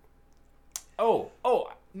then? Oh,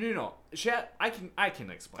 no. I can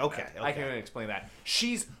explain Okay, that. I can okay. explain that.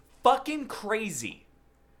 She's fucking crazy.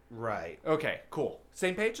 Right. Okay, cool.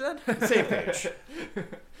 Same page then? Same page.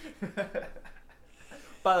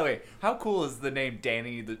 By the way, how cool is the name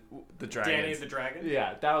Danny the Dragon? Danny the Dragon?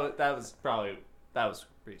 Yeah, that was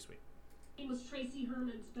pretty sweet. Name was Tracy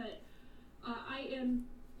Hermans, but I am.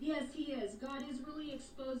 Yes, he is. God is really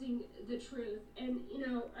exposing the truth, and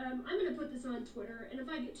I'm gonna put this on Twitter. And if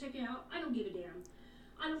I get checked out, I don't give a damn.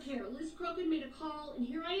 I don't care. Liz Crokin made a call, and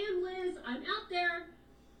here I am, Liz. I'm out there.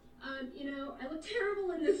 I look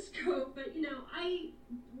terrible in this scope, but I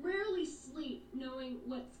rarely sleep knowing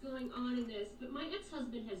what's going on in this. But my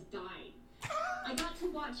ex-husband has died. I got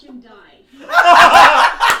to watch him die.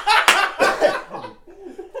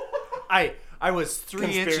 I was 3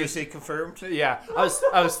 inches. Conspiracy confirmed. Yeah,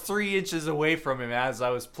 I was 3 inches away from him as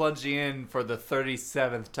I was plunging in for the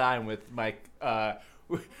 37th time with my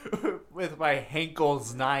with my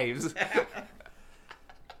Henkel's knives.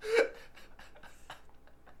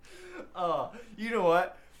 Oh, you know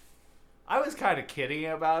what? I was kind of kidding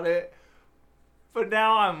about it, but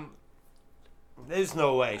now I'm. There's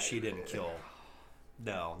no way she didn't kill.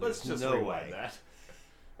 No, Let's there's just no rewind way.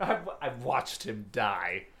 that. I've watched him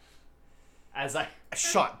die. As I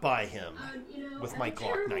Shot by him. With I my look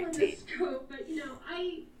Glock terrible in 19. this scope, but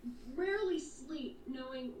I rarely sleep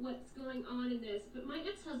knowing what's going on in this. But my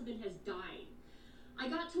ex-husband has died. I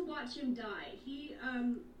got to watch him die. He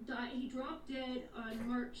died. He dropped dead on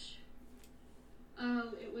March.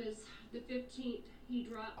 Oh, it was the 15th. He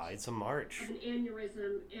dropped Ides of March. of an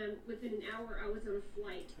aneurysm, and within an hour, I was on a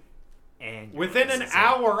flight. and Within an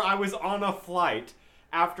hour, I was on a flight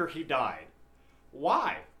after he died.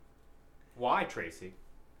 Why? Why, Tracy?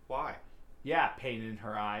 Why? Yeah, pain in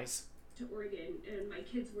her eyes. To Oregon, and my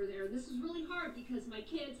kids were there. This was really hard because my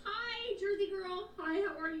kids. Hi, Jersey girl. Hi,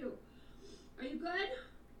 how are you? Are you good?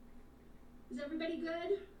 Is everybody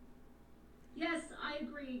good? Yes, I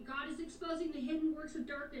agree. God is exposing the hidden works of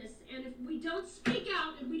darkness, and if we don't speak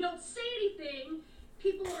out and we don't say anything,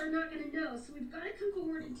 people are not going to know. So we've got to come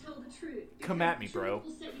forward and tell the truth. Come at me, The truth bro.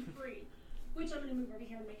 will set you free. Which I'm going to move over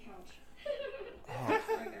here on my couch.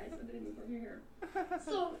 Sorry, guys. I'm going to move over here.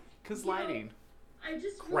 So, Cause you know, lighting. I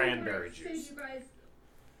just Cranberry wanted to say juice. to you guys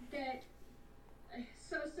that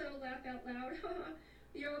so laugh out loud.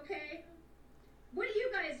 You're okay? What do you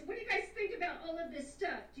guys think about all of this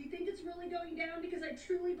stuff? Do you think it's really going down? Because I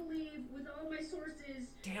truly believe with all my sources.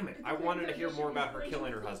 Damn it. that the I wanted to hear Clinton more about her Foundation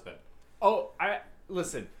killing her is- husband. Oh,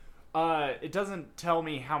 listen. It doesn't tell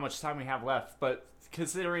me how much time we have left, but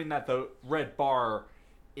considering that the red bar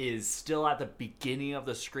is still at the beginning of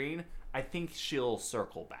the screen, I think she'll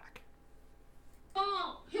circle back.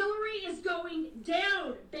 Oh, Hillary is going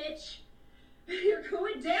down, bitch. You're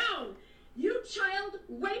going down. You child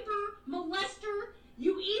raper, molester,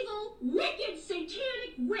 you evil, wicked,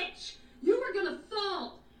 satanic witch. You are gonna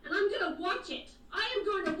fall, and I'm gonna watch it. I am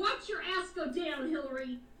going to watch your ass go down,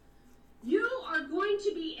 Hillary. You are going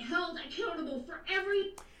to be held accountable for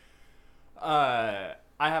every. I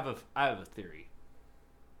have a theory.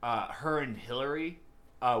 Her and Hillary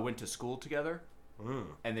went to school together,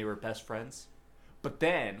 and they were best friends. But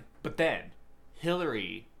then,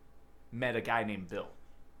 Hillary met a guy named Bill,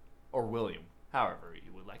 or William, however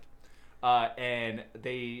you would like, and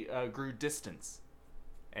they grew distance.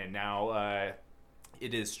 And now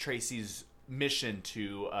it is Tracy's mission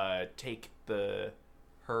to take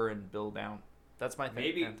her and Bill down. That's my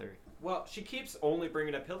Maybe. theory. Well, she keeps only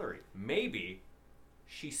bringing up Hillary. Maybe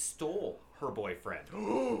she stole her boyfriend,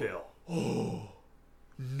 Bill.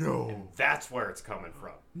 No. That's where it's coming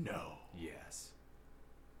from. No. Yes.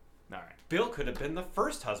 All right. Bill could have been the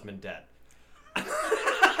first husband dead.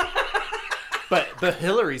 But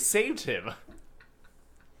Hillary saved him.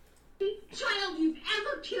 child you've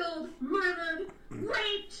ever killed, murdered,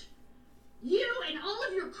 raped. You and all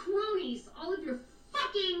of your cronies, all of your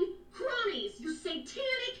fucking cronies, your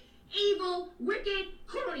satanic, evil, wicked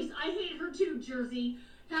cronies. I hate her too, Jersey.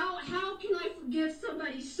 How can I forgive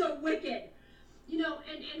somebody so wicked?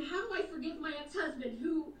 And how do I forgive my ex-husband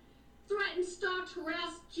who threatened, stalked,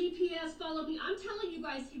 harassed, GPS, followed me? I'm telling you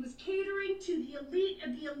guys, he was catering to the elite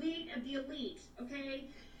of the elite of the elite, okay?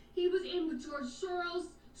 He was in with George Soros,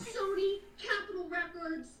 Sony, Capitol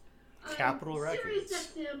Records, Capitol Sirius Records.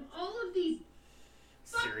 XM, all of these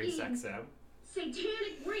Sirius fucking XM.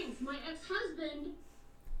 satanic rings. My ex-husband,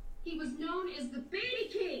 he was known as the Baby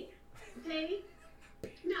King, okay?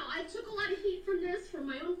 Now, I took a lot of heat from this, from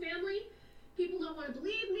my own family. People don't want to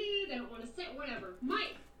believe me, they don't want to say, whatever.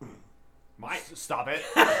 Mike. Stop it.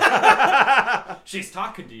 She's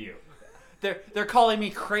talking to you. They're calling me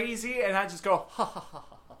crazy, and I just go, ha ha ha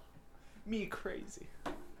ha, ha. Me crazy.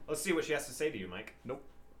 Let's see what she has to say to you, Mike. Nope,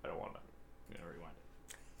 I don't want to. I'm gonna rewind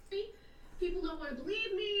it. People don't want to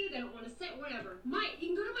believe me. They don't want to say whatever. You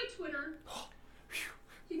can go to my Twitter.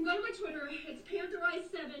 You can go to my Twitter. It's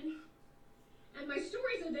PantherEye7, and my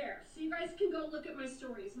stories are there. So you guys can go look at my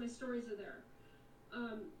stories. My stories are there.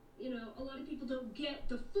 A lot of people don't get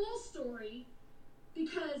the full story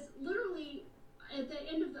because literally at the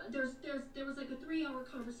end of there was like a 3-hour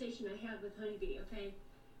conversation I had with Honeybee. Okay,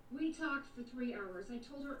 we talked for 3 hours. I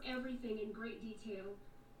told her everything in great detail.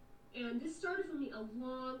 And this started for me a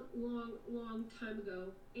long, long, long time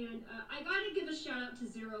ago. And I got to give a shout out to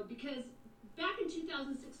Zero because back in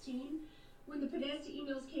 2016, when the Podesta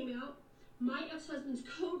emails came out, my ex-husband's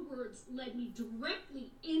code words led me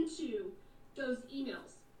directly into those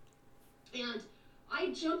emails. And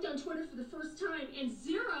I jumped on Twitter for the first time. And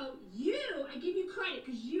Zero, I give you credit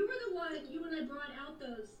because you were the one, you and I brought out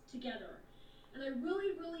those together. And I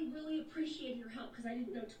really, really, really appreciate your help because I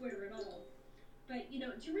didn't know Twitter at all. But, do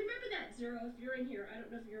you remember that, Zero, if you're in here? I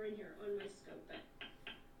don't know if you're in here on my scope, but,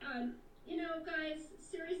 guys,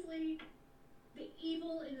 seriously, the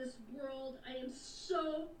evil in this world, I am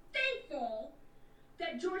so thankful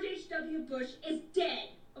that George H.W. Bush is dead,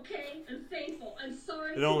 okay? I'm thankful. I'm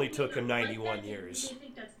sorry. It only people took him don't 91 that. years. They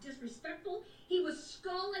think that's disrespectful. He was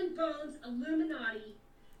skull and bones, Illuminati,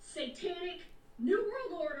 satanic, New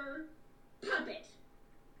World Order, puppet.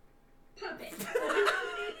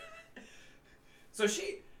 So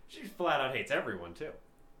she flat out hates everyone too.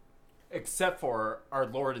 Except for our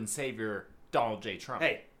Lord and Savior, Donald J. Trump.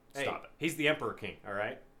 Hey, Stop it. He's the Emperor King, all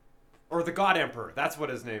right? Or the God Emperor. That's what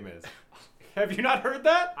his name is. Have you not heard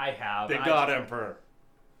that? I have. The God Emperor.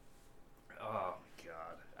 Oh, my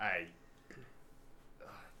God.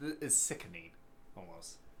 It's sickening,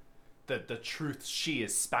 almost. The truth she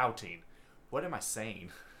is spouting. What am I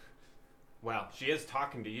saying? Well, she is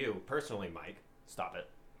talking to you personally, Mike. Stop it.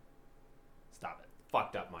 Stop it.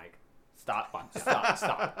 Fucked up, Mike. Stop.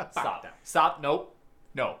 Stop. down. Stop. Nope.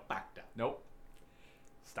 No. Back down. Nope.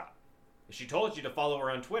 Stop. She told you to follow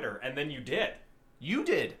her on Twitter, and then you did. You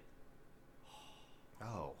did.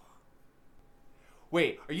 Oh.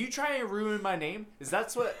 Wait, are you trying to ruin my name? Is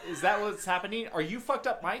that what's happening? Are you fucked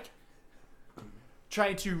up, Mike?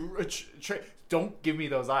 Trying to don't give me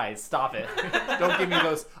those eyes. Stop it. Don't give me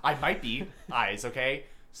those I might be eyes, okay?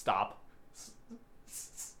 Stop.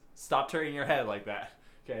 Stop turning your head like that.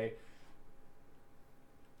 Okay?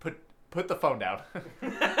 Put the phone down.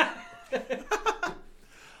 There's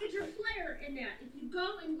your flair in that. If you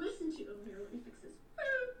go and listen to here, let me fix this.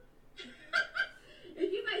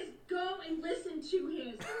 If you guys go and listen to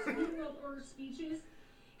his New World Order speeches,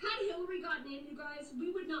 had Hillary gotten in, you guys,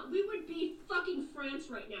 we would be fucking France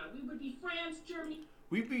right now. We would be France, Germany.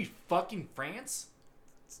 We'd be fucking France?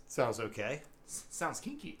 Sounds okay. Sounds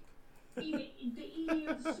kinky. The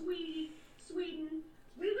EU, Sweden,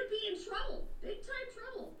 we would be in trouble, big time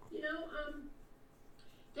trouble.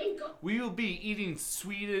 Thank God. We will be eating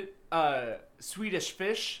Swedish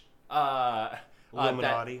fish.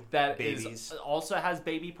 Illuminati, that babies. Also has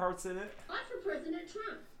baby parts in it. God for President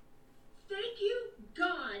Trump. Thank you,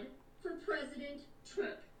 God, for President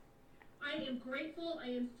Trump. I am grateful. I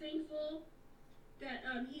am thankful that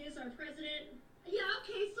he is our president. Yeah,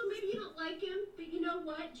 okay, so maybe you don't like him, but you know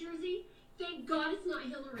what, Jersey? Thank God it's not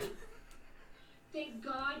Hillary. Thank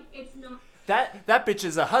God it's not That bitch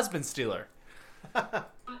is a husband stealer.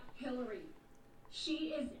 Hillary.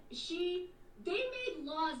 They made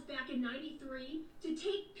laws back in '93 to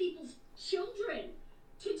take people's children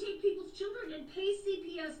and pay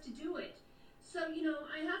CPS to do it. So,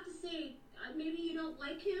 I have to say, maybe you don't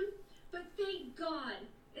like him, but thank God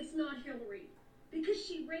it's not Hillary. Because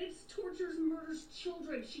she rapes, tortures, murders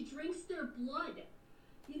children. She drinks their blood.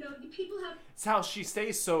 People have... It's how she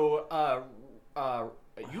stays so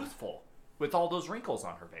youthful with all those wrinkles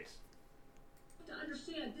on her face. To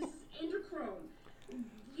understand, this is endochrome.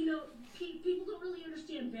 People don't really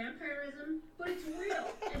understand vampirism, but it's real.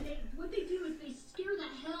 And what they do is they scare the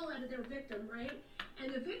hell out of their victim, right?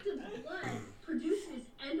 And the victim's blood produces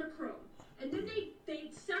endochrome. And then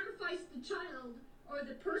they sacrifice the child or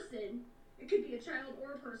the person. It could be a child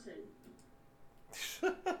or a person.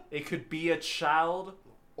 It could be a child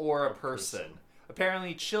or a person.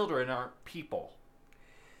 Apparently children aren't people.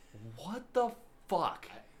 What the fuck?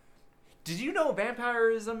 Did you know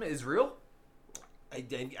vampirism is real?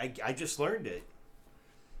 I just learned it.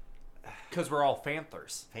 Because we're all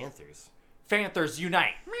Fanthers. Panthers. Fanthers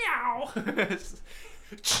unite. Meow.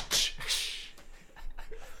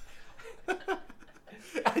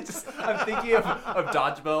 I'm thinking of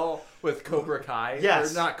Dodgeball with Cobra Kai.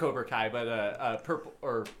 Yes. Or not Cobra Kai, but purple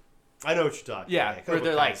or I know what you're talking yeah, about. where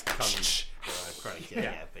they're like,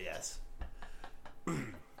 But yes.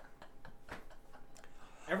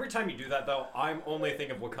 Every time you do that, though, I'm only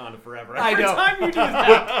thinking of Wakanda Forever. I Every know. time you do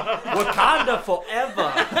that. Wakanda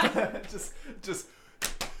forever. just.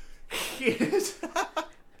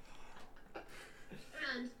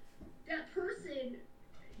 And that person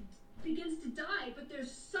begins to die, but they're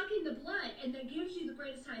sucking the blood, and that gives you the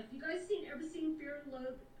greatest high. Have you guys ever seen Fear and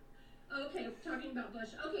Loath? Okay, we're talking about Bush.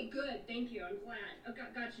 Okay, good. Thank you. I'm glad. Oh,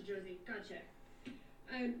 gotcha, Josie. Gotcha.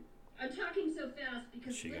 I'm talking so fast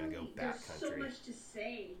because She gonna go literally there's so backcountry. much to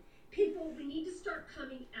say. People, we need to start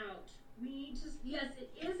coming out. We need to. Yes, it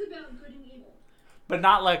is about good and evil. But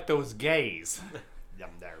not like those gays. Them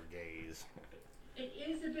there gays. It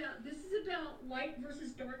is about. This is about light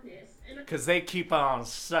versus darkness, and Because they keep on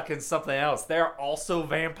sucking something else. They're also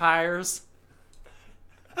vampires.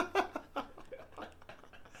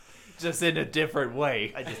 Just in a different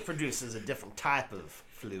way. It just produces a different type of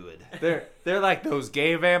fluid. They're like those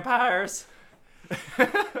gay vampires.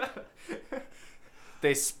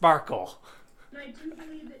 They sparkle. And I do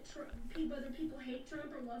believe that whether people hate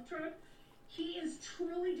Trump or love Trump, he is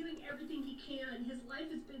truly doing everything he can. His life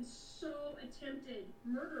has been so attempted.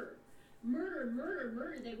 Murder.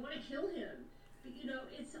 They want to kill him. But,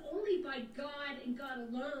 it's only by God and God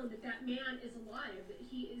alone that man is alive, that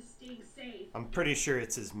he is staying safe. I'm pretty sure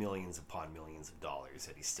it's his millions upon millions of dollars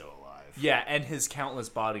that he's still alive. Yeah, and his countless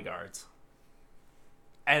bodyguards.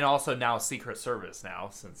 And also now Secret Service now,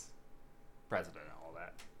 since president and all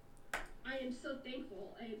that. I am so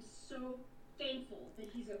thankful. I am so thankful that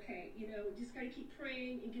he's okay. Just got to keep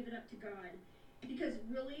praying and give it up to God. Because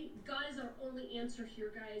really, God is our only answer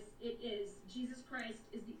here, guys. It is. Jesus Christ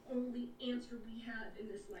is the only answer we have in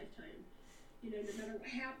this lifetime. No matter what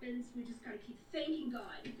happens, we just got to keep thanking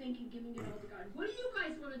God, giving it all to God. What do you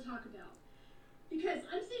guys want to talk about? Because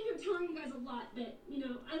I'm sitting here telling you guys a lot that,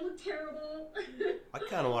 I look terrible. I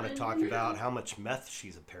kind of want to talk about how much meth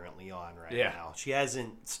she's apparently on right Yeah. now. She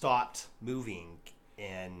hasn't stopped moving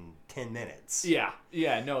in 10 minutes. Yeah,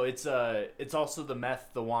 no, it's also the meth,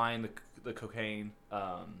 the wine, the cocaine,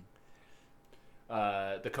 the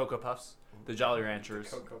Cocoa Puffs, the Jolly Ranchers.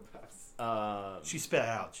 Cocoa Puffs. She spit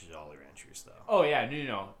out Jolly Ranchers, though. Oh yeah,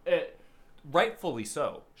 no. Rightfully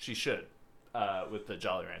so. She should, with the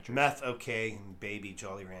Jolly Ranchers. Meth, okay. Baby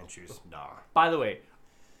Jolly Ranchers, nah. By the way,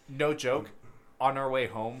 no joke. On our way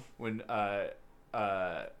home, when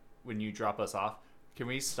you drop us off, can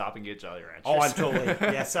we stop and get Jolly Ranchers? Oh, I'm totally...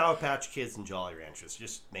 Yeah, Sour Patch Kids and Jolly Ranchers.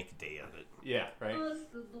 Just make a day of it. Yeah, right. The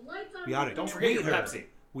lights on. We ought to Don't forget your tweet her. Pepsi.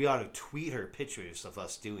 We ought to tweet her pictures of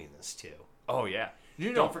us doing this, too. Oh yeah.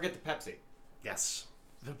 Don't forget the Pepsi. Yes.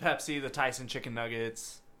 The Pepsi, the Tyson chicken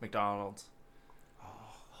nuggets, McDonald's.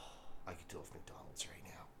 I could deal with McDonald's right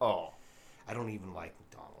now. Oh. I don't even like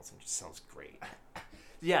McDonald's. It just sounds great.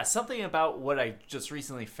 Yeah, something about what I just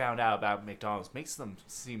recently found out about McDonald's makes them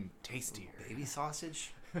seem tastier. Baby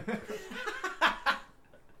sausage?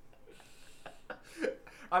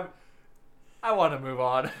 I want to move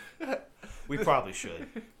on. We probably should.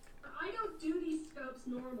 I don't do these scopes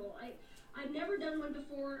normal. I've never done one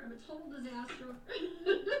before. I'm a total disaster.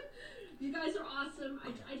 You guys are awesome.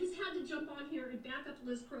 I just had to jump on here and back up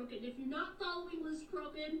Liz Crokin. If you're not following Liz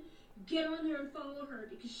Crokin, get on there and follow her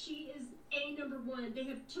because she is #1. They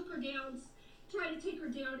have took her down, tried to take her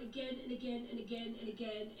down again and again and again and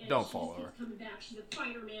again. And Don't she follow just her. keeps coming back. She's a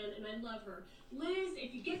fighter, man, and I love her. Liz,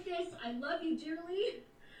 if you get this, I love you dearly.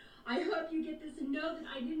 I hope you get this and know that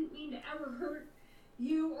I didn't mean to ever hurt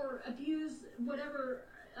you or abuse whatever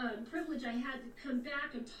privilege I had to come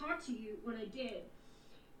back and talk to you when I did.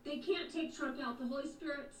 They can't take Trump out. The Holy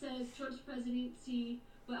Spirit says Trump's presidency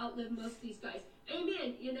will outlive most of these guys.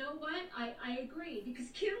 Amen. You know what? I agree because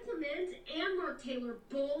Kim Clement and Mark Taylor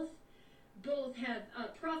both have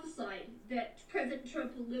prophesied that President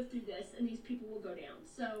Trump will live through this and these people will go down.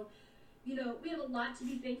 So, we have a lot to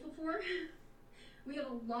be thankful for. We have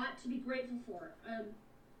a lot to be grateful for.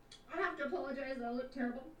 I have to apologize. I look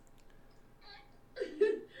terrible.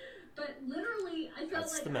 But literally, I felt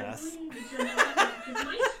That's like the I mess. really need to jump on it because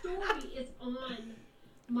my story is on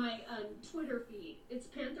my Twitter feed. It's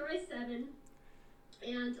Panther7,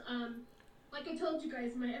 and like I told you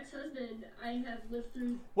guys, my ex-husband, I have lived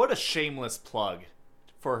through. What a shameless plug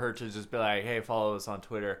for her to just be like, hey, follow us on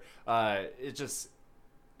Twitter. It's just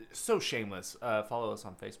so shameless. Follow us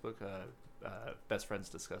on Facebook. Best Friends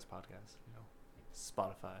Discuss Podcast.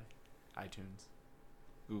 Spotify, iTunes,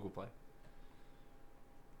 Google Play.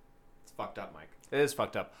 It's fucked up, Mike. It is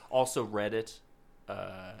fucked up. Also Reddit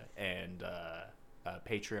and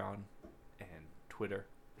Patreon and Twitter.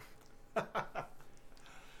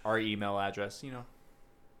 Our email address,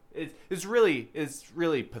 it's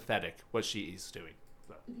really pathetic what she's doing.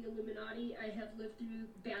 So. The Illuminati. I have lived through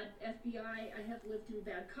bad FBI. I have lived through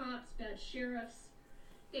bad cops, bad sheriffs.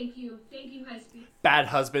 Thank you, High Speed. Bad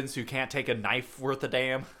husbands who can't take a knife worth a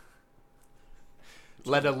damn,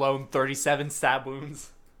 let alone 37 stab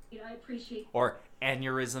wounds. I appreciate or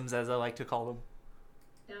aneurysms, as I like to call them.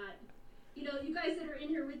 that. You guys that are in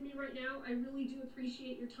here with me right now, I really do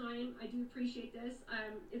appreciate your time. I do appreciate this.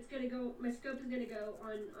 It's gonna go. My scope is gonna go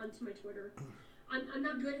onto my Twitter. I'm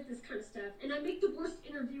not good at this kind of stuff, and I make the worst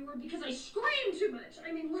interviewer because I scream too much.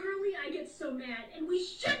 I mean, literally, I get so mad, and we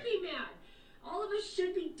should be mad. All of us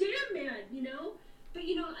should be damn mad, But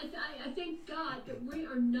I thank God that we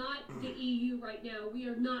are not the EU right now. We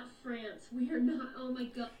are not France. We are not. Oh my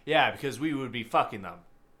God. Yeah, because we would be fucking them.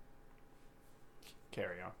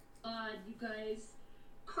 Carry on. You guys,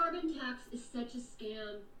 carbon tax is such a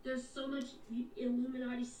scam. There's so much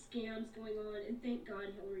Illuminati scams going on, and thank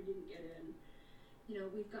God Hillary didn't get in.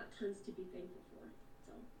 We've got tons to be thankful for.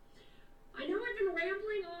 So, I know I've been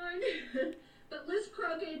rambling on, but Liz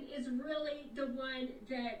Crokin is really the one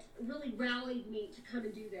that really rallied me to come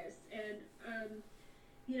and do this. And,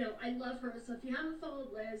 I love her. So if you haven't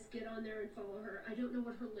followed Liz, get on there and follow her. I don't know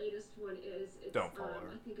what her latest one is. Don't follow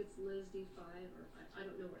her. I think it's Liz D5, or I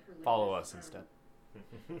don't know what her latest. Follow us instead.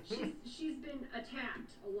 She's been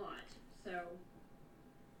attacked a lot. So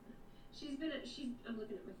I'm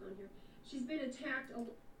looking at my phone here. She's been attacked a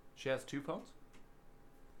She has 2 phones?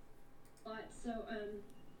 lot. So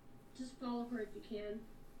just follow her if you can.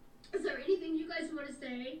 Is there anything you guys want to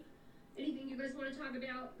say? Anything you guys want to talk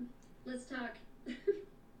about? Let's talk.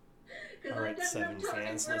 All right, 7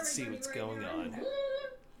 fans. Let's see what's going on.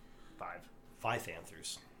 5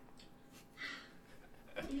 Panthers.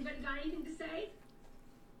 Anybody got anything to say?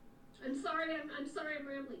 I'm sorry I'm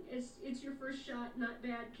rambling. It's your first shot, not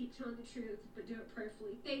bad. Keep telling the truth, but do it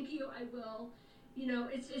prayerfully. Thank you, I will.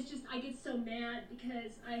 It's just I get so mad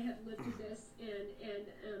because I have lived through this and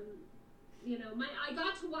I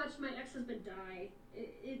got to watch my ex-husband die.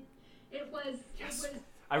 It was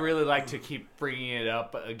I really like to keep bringing it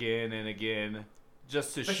up again and again,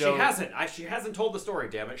 just to But show. she hasn't told the story.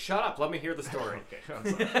 Damn it! Shut up. Let me hear the story. Okay, I'm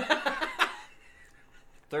sorry.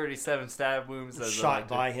 37 stab wounds. Shot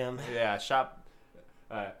by him. Yeah, shot.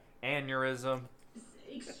 Aneurysm.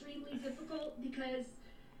 extremely difficult because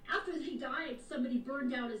after he died, somebody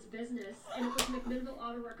burned down his business, and it was McMinnville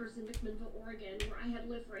Auto Wreckers in McMinnville, Oregon, where I had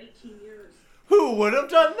lived for 18 years. Who would have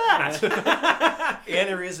done that?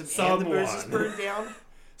 Aneurysm and the business burned down.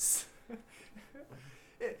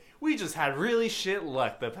 We just had really shit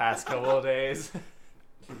luck the past couple of days.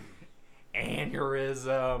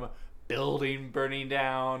 Aneurysm, building burning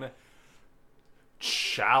down,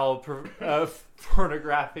 child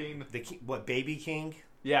pornographing. What, Baby King?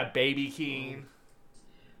 Yeah, Baby King.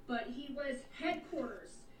 But he was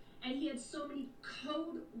headquarters, and he had so many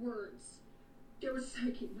code words.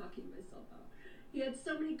 I keep knocking myself out. He had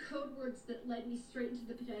so many code words that led me straight into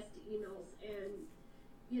the Podesta emails, and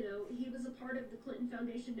he was a part of the Clinton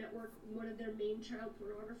Foundation Network, one of their main child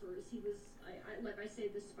pornographers. He was, like I say,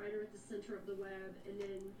 the spider at the center of the web. And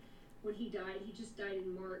then when he died, he just died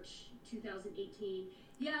in March 2018.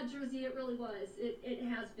 Yeah, Jersey, it really was. It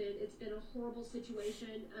has been. It's been a horrible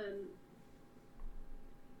situation.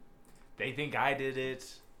 They think I did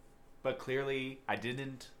it, but clearly I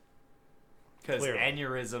didn't. Because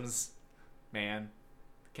aneurysms, man,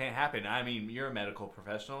 can't happen. I mean, you're a medical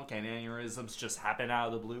professional. Can aneurysms just happen out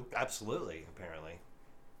of the blue? Absolutely, apparently.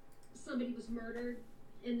 Somebody was murdered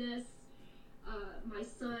in this. My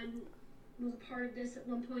son was a part of this at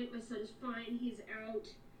one point. My son is fine. He's out.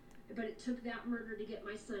 But it took that murder to get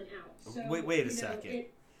my son out. So, wait a second.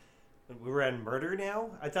 We were at murder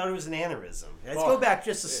now? I thought it was an aneurysm. Let's Oh, go back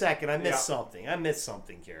just a second. I missed yeah. something. I missed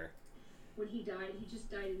something here. When he died, he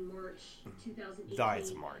just died in March 2018. Died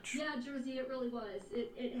in March. Yeah, Jersey, it really was.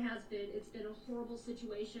 It has been. It's been a horrible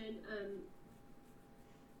situation.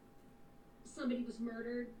 Somebody was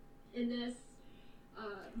murdered in this.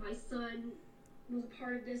 My son was a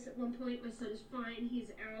part of this at one point. My son is fine. He's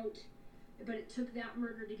out. But it took that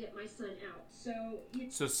murder to get my son out. So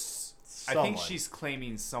I think she's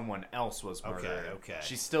claiming someone else was murdered. Okay.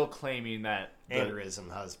 She's still claiming that Aneurysm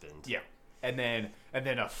husband. Yeah, and then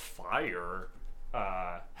a fire,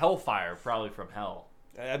 hellfire, probably from hell.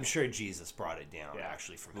 I'm sure Jesus brought it down, Yeah.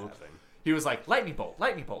 actually, from heaven. He was like, lightning bolt,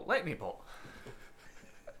 lightning bolt, lightning bolt.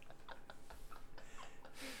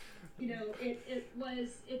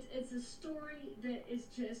 It's a story that is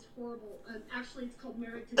just horrible. Actually, it's called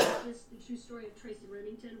Married to Justice, the true story of Tracy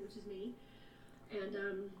Remington, which is me. And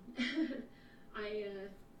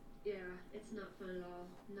yeah, it's not fun at all.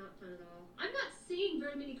 Not fun at all. I'm not seeing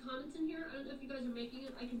very many comments in here. I don't know if you guys are making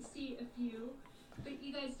it. I can see a few, but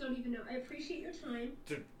you guys don't even know. I appreciate your time.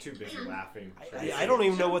 Too busy laughing. I don't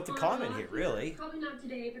even know what to On comment and here, off. really. Probably not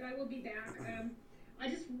today, but I will be back.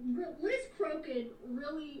 Liz Crokin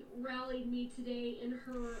really rallied me today in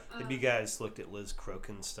her. Have you guys looked at Liz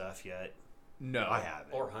Crokin's stuff yet? No. I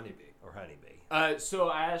haven't. Or Honeybee. Or Honeybee. So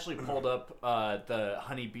I actually pulled up the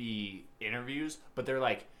Honeybee interviews, but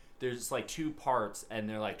there's like 2 parts and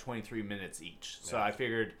they're like 23 minutes each. So Yeah. I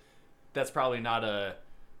figured that's probably not a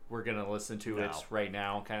we're gonna listen to it No. right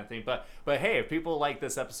now kind of thing. But hey, if people like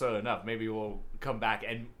this episode enough, maybe we'll come back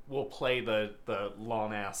and we'll play the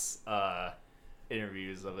long ass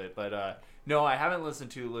interviews of it. But no, I haven't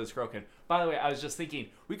listened to Liz Crokin. By the way, I was just thinking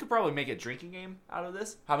we could probably make a drinking game out of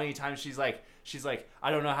this. How many times she's like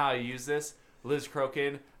I don't know how to use this. Liz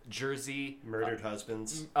Crokin, Jersey, Murdered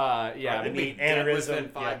husbands. yeah, I mean, Dead aneurysm. within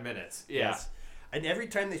 5 yeah. minutes. yeah, Yes. And every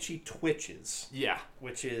time that she twitches, yeah.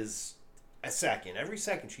 which is a second, every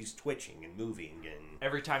second she's twitching and moving and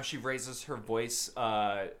Every time she raises her voice,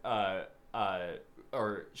 or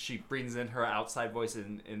she brings in her outside voice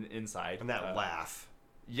in inside, and that laugh.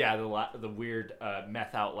 yeah, the weird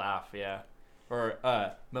meth out laugh, yeah, or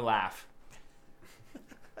laugh.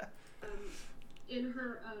 In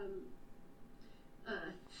her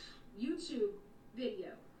YouTube video,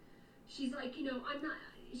 she's like, I'm not.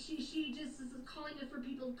 She just is calling it for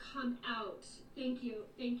people to come out. Thank you.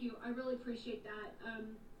 I really appreciate that.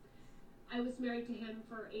 I was married to him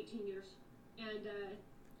for 18 years, and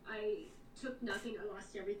I took nothing. I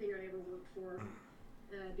lost everything I ever worked for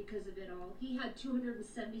because of it all. He had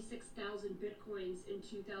 276,000 bitcoins in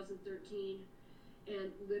 2013.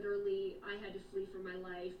 And literally, I had to flee for my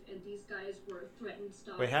life. And these guys were threatened to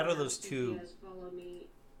stop. Wait, how do me, those two- yes, follow me?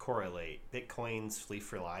 Correlate. Bitcoins flee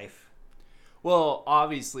for life. Well,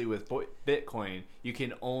 obviously with Bitcoin, you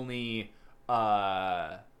can only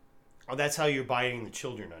Oh, that's how you're buying the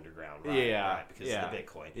children underground, right? Yeah, Right, because yeah. of the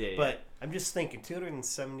Bitcoin. Yeah, yeah. But I'm just thinking,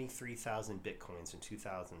 273,000 Bitcoins in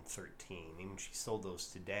 2013. Even if she sold those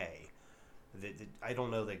today, I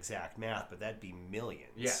don't know the exact math, but that'd be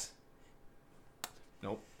millions. Yeah.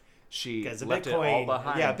 nope. She Because left it all Bitcoin,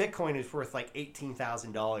 behind. yeah, Bitcoin is worth like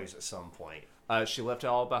 $18,000 at some point. She left it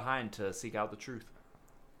all behind to seek out the truth.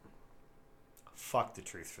 Fuck the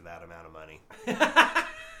truth for that amount of money.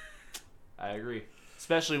 I agree.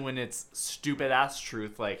 Especially when it's stupid ass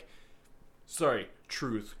truth,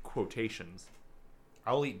 truth quotations.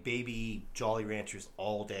 I'll eat baby Jolly Ranchers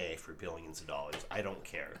all day for billions of dollars. I don't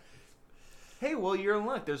care. Hey, well, you're in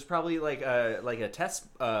luck. There's probably like a test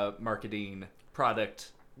marketing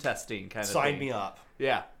product testing kind of Sign thing. me up.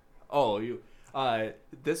 Yeah. Oh, you.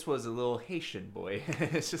 This was a little Haitian boy.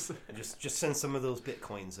 It's just. Just send some of those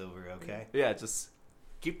Bitcoins over, okay? Yeah, just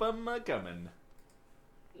keep them coming.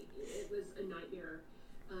 It was a nightmare.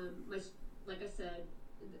 Like I said,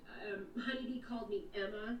 Honeybee called me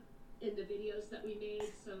Emma in the videos that we made.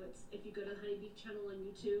 So if you go to the Honeybee channel on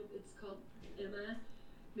YouTube, it's called Emma,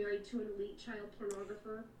 married to an elite child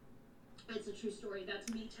pornographer. It's a true story. That's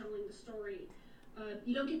me telling the story.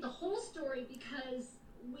 You don't get the whole story because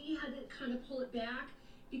we had to kind of pull it back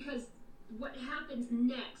because what happens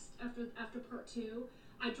next after part 2,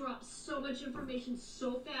 I dropped so much information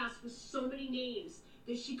so fast with so many names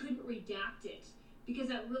that she couldn't redact it because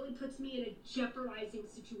that really puts me in a jeopardizing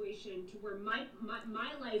situation to where my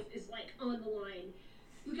life is like on the line.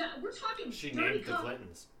 We're talking. She dirty named the cop-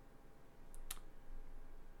 Clintons.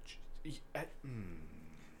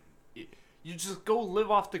 You just go live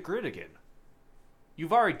off the grid again.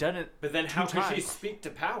 You've already done it. But then 2 how could she times. speak to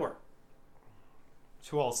power?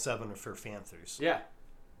 To all 7 of her Panthers. Yeah.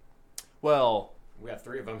 Well, We have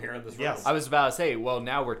 3 of them here in this room. Yes. I was about to say, well,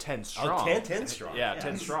 now we're 10 strong. 10 strong. Yeah, yes.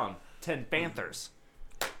 10 strong. 10 Panthers.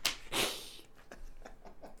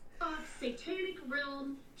 Satanic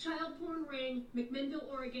Realm, child porn ring, McMinnville,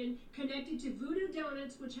 Oregon, connected to Voodoo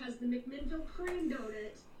Donuts, which has the McMinnville cream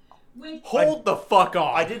donut. Which Hold the fuck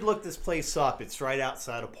on. I did look this place up. It's right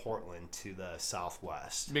outside of Portland to the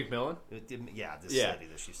southwest. McMillan? Yeah, this Yeah. city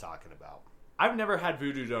that she's talking about. I've never had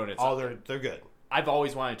Voodoo Donuts. Oh, they're good. I've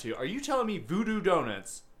always wanted to. Are you telling me Voodoo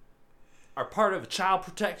Donuts are part of a child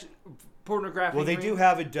protection pornographic Well, they ring? do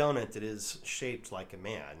have a donut that is shaped like a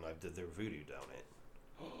man. Their voodoo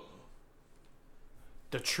donut.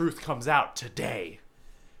 The truth comes out today.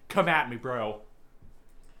 Come at me, bro.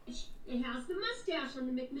 it has the mustache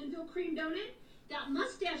on the McMinnville cream donut. That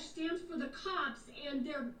mustache stands for the cops and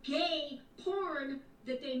their gay porn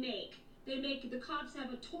that they make. The cops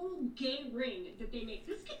have a total gay ring that they make.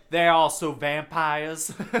 They're also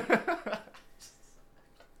vampires.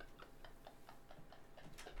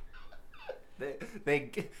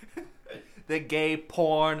 they the gay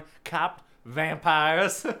porn cop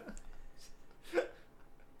vampires.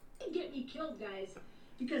 Get me killed, guys,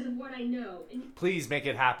 because of what I know. And Please make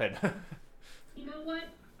it happen. you know what?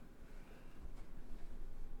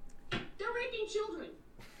 They're raping children.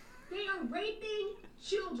 They are raping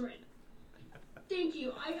children. Thank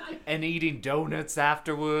you. I And eating donuts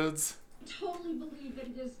afterwards. totally believe that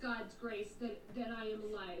it is God's grace that I am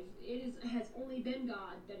alive. Has only been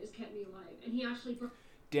God that has kept me alive. And he actually brought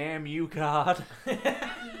Damn you, God. me.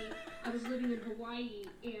 I was living in Hawaii,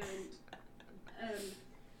 and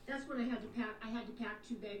that's when I had to pack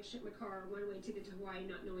 2 bags, ship my car, one-way ticket to Hawaii,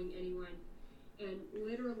 not knowing anyone. And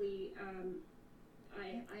literally,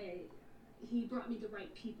 he brought me the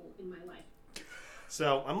right people in my life.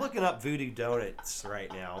 So I'm looking up Voodoo Donuts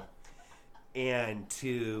right now, and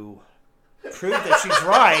to prove that she's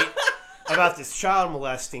right about this child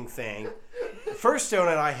molesting thing, the first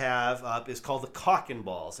donut I have up is called the Cock and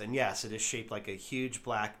Balls, and yes, it is shaped like a huge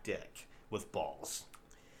black dick with balls.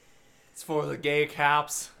 It's for the gay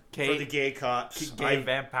cops. For the gay cops, Gay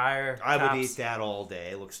vampire I would cops. eat that all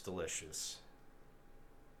day. It looks delicious.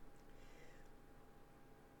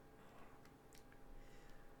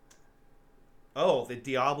 Oh, the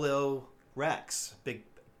Diablo Rex. Big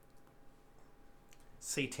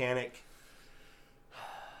satanic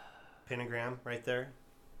pentagram right there.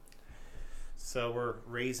 So we're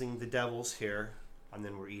raising the devils here, and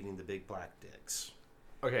then we're eating the big black dicks.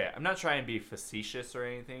 Okay, I'm not trying to be facetious or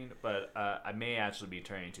anything, but I may actually be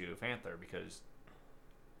turning to a Panther because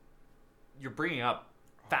you're bringing up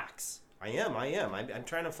facts. I am. I'm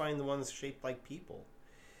trying to find the ones shaped like people.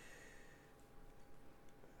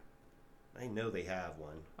 I know they have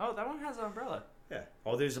one. Oh, that one has an umbrella. Yeah.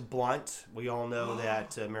 Oh, there's a blunt. We all know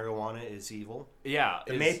that marijuana is evil. Yeah.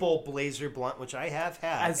 The Maple Blazer blunt, which I have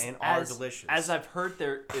had and are delicious. As I've heard,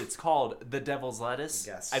 it's called the Devil's Lettuce.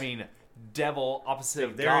 Yes. I mean, devil opposite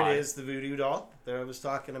of there God. it is, the voodoo doll that I was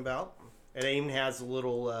talking about. It even has a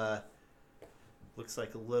little, looks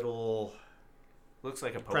like a little Looks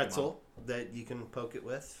like a Pokemon. pretzel that you can poke it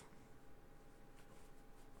with.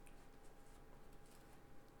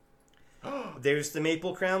 There's the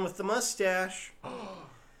maple crown with the mustache. Holy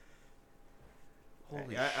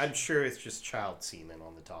I'm sure it's just child semen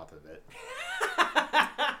on the top of it.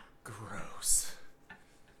 Gross.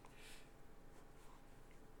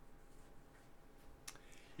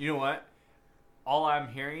 You know what? All I'm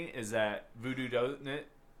hearing is that Voodoo Donut.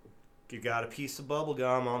 You got a piece of bubble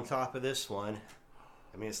gum on top of this one.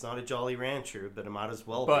 I mean, it's not a Jolly Rancher, but it might as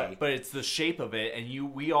well be. But it's the shape of it,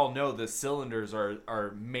 and we all know the cylinders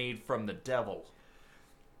are made from the devil.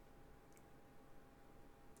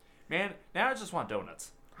 Man, now I just want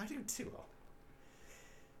donuts. I do too.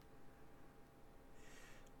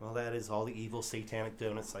 Well, that is all the evil satanic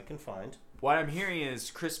donuts I can find. What I'm hearing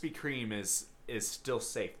is Krispy Kreme is still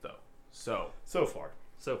safe though. So far.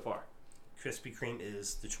 Krispy Kreme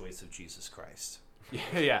is the choice of Jesus Christ.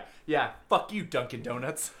 yeah. Fuck you, Dunkin'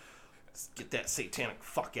 Donuts. Let's get that satanic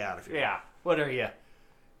fuck out of here. Yeah. What are you?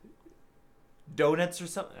 Donuts or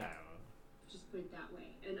something? I don't know. Just put it that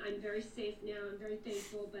way. And I'm very safe now. I'm very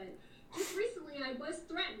thankful. But just recently, I was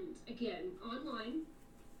threatened again online,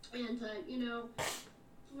 and threats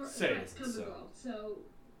come and go. So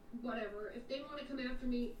whatever. If they want to come after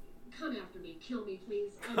me, kill me,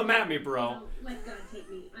 please. Come at me, bro. Let God take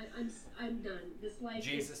me. I'm done. This life.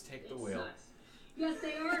 Jesus, take the wheel. Sucks. Yes,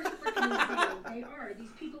 they are freaking insane. They are.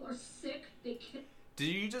 These people are sick. They can't. Did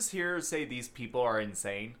you just hear her say these people are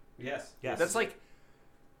insane? Yes. That's like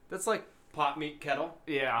Pot meat kettle.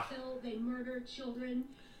 yeah. Kill, they murder children,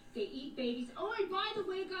 they eat babies. Oh, and by the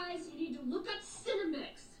way, guys, you need to look up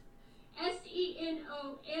Cinemix. Senomyx.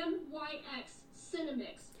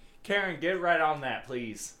 Cinemix. Karen, get right on that,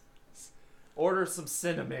 please. Order some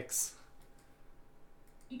Cinemix.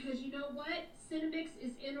 Because you know what? Cinemix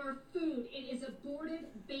is in our food. It is aborted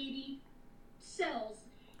baby cells.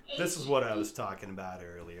 This is what I was talking about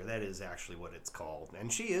earlier. That is actually what it's called.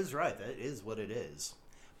 And she is right. That is what it is.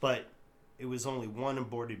 But it was only one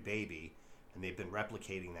aborted baby, and they've been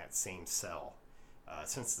replicating that same cell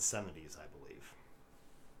since the 70s, I believe.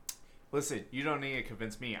 Listen, you don't need to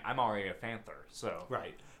convince me. I'm already a Panther, so.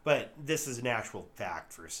 Right. But this is an actual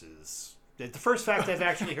fact versus... The first fact I've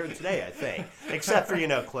actually heard today, I think. Except for,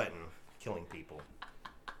 Clinton killing people.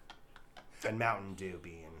 And Mountain Dew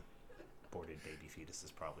being aborted baby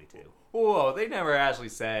fetuses probably too. Whoa, they never actually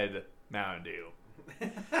said Mountain Dew.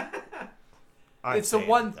 It's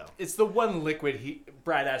the one liquid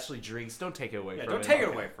Brad actually drinks. Don't take it away from him. Don't take it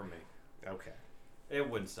away from me. Okay. It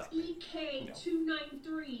wouldn't stop me.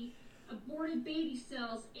 EK293 aborted baby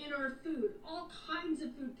cells in our food. All kinds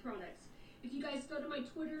of food products. If you guys go to my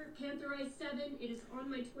Twitter, PantherEye7, it is on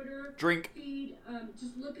my Twitter Drink. feed.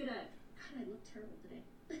 Just look it up. God, I look terrible today.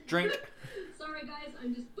 Drink. Sorry, guys.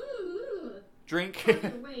 I'm just Drink.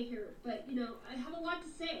 talking away here, but I have a lot to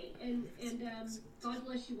say, and God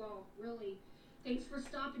bless you all. Really, thanks for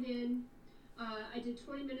stopping in. I did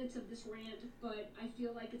 20 minutes of this rant, but I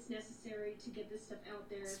feel like it's necessary to get this stuff out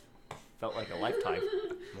there. Felt like a lifetime.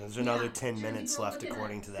 There's another Yeah, 10 Jersey minutes Girl, left look it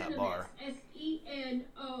according up. to that Senomyx, bar. SENOMYX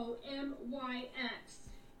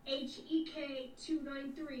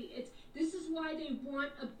This is why they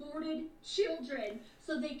want aborted children,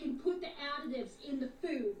 so they can put the additives in the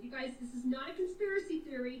food. You guys, this is not a conspiracy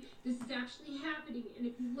theory. This is actually happening. And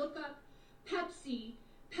if you look up Pepsi,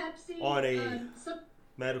 On a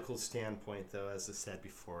medical standpoint, though, as I said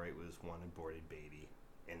before, it was one aborted baby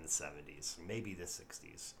in the 70s, maybe the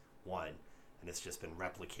 60s. One. And it's just been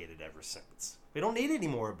replicated ever since. We don't need any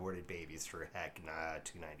more aborted babies for heck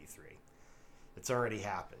 293. It's already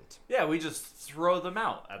happened. Yeah, we just throw them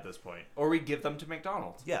out at this point. Or we give them to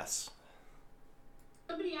McDonald's. Yes.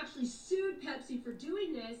 somebody actually sued Pepsi for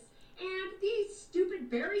doing this, and the stupid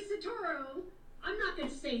Barry Soetoro, I'm not going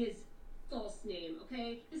to say his false name,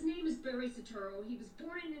 okay? His name is Barry Soetoro. He was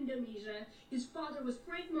born in Indonesia. His father was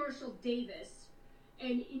Frank Marshall Davis.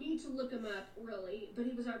 And you need to look him up, really. But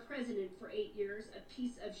he was our president for 8 years. A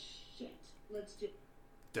piece of shit. Let's just...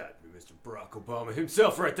 That'd be Mr. Barack Obama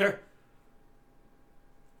himself right there.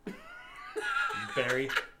 Barry.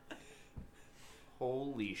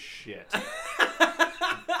 Holy shit.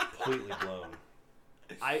 Completely blown.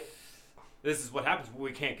 This is what happens when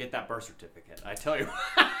we can't get that birth certificate. I tell you.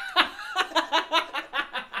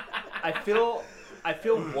 I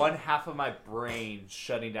feel one half of my brain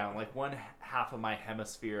shutting down. Like one half of my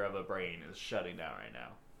hemisphere of a brain is shutting down right now.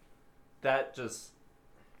 That just...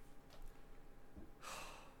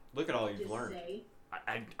 Look at all you've just learned. say...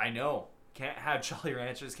 I know. Can't have Jolly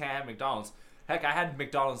Ranchers, can't have McDonald's. Heck, I had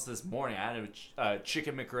McDonald's this morning. I had a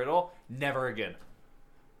chicken McGriddle. Never again.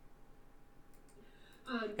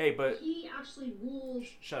 Hey, but... He actually ruled...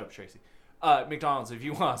 Shut up, Tracy. McDonald's, if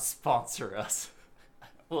you want to sponsor us,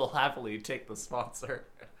 we'll happily take the sponsor.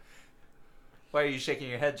 Why are you shaking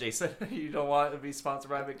your head, Jason? You don't want to be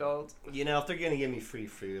sponsored by McDonald's? You know, if they're going to give me free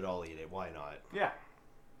food, I'll eat it. Why not? Yeah.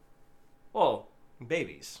 Well,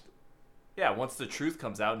 Babies. yeah, once the truth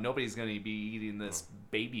comes out, nobody's going to be eating this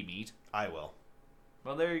baby meat. I will.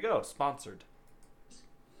 Well, there you go. Sponsored.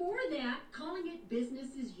 For that, calling it business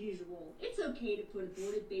as usual. It's okay to put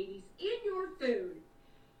aborted babies in your food.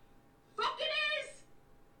 Fuck it is!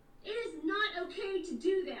 It is not okay to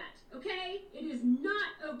do that, okay? It is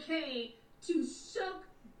not okay to soak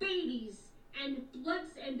babies and blood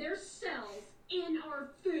and their cells in our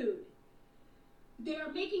food. They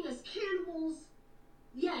are making us cannibals.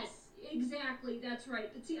 Yes, exactly, that's right.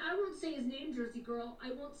 But see, I won't say his name, Jersey Girl.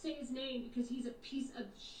 I won't say his name because he's a piece of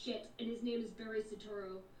shit, and his name is Barry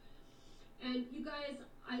Soetoro. And you guys,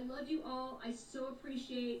 I love you all. I so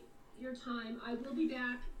appreciate your time. I will be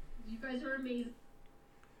back. You guys are amazing.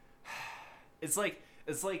 It's like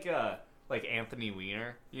Anthony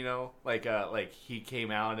Weiner, you know, like he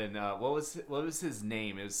came out and what was his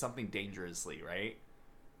name? It was something Dangerously, right?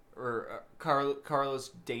 Or Carlos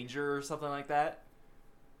Danger or something like that.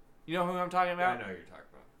 You know who I'm talking about? I know who you're talking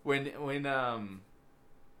about. When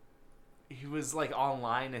he was like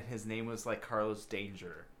online and his name was like Carlos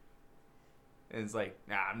Danger. And it's like,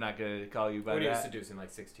 nah, I'm not gonna call you by When he was that. seducing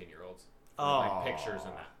like 16-year-olds. Oh. Like pictures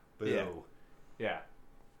and that. Boo. Yeah.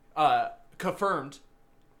 Confirmed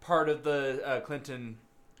part of the Clinton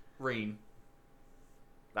reign.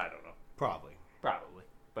 I don't know. Probably. Probably.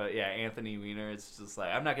 But yeah, Anthony Weiner, it's just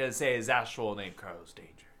like, I'm not going to say his actual name, Carlos Danger.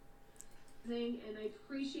 And I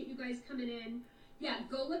appreciate you guys coming in. Yeah,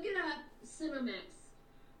 go look it up, Cinemex.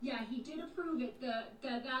 Yeah, he did approve it.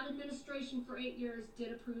 That administration for 8 years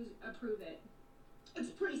did approve it. It's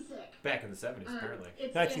pretty sick. Back in the 70s, apparently.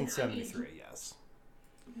 It's 1973, yes.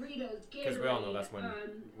 Doritos, Because we all know that's when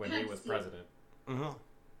he was Pepsi. president. Mm-hmm.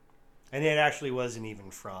 And it actually wasn't even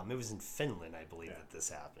from. It was in Finland, I believe, Yeah. that this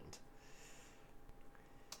happened.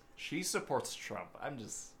 She supports Trump.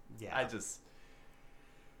 Yeah.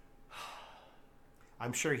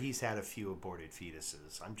 I'm sure he's had a few aborted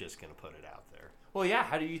fetuses. I'm just going to put it out there. Well, yeah,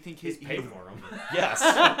 how do you think He's paid for them. Yes.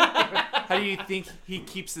 how do you think he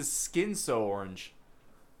keeps his skin so orange?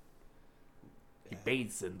 He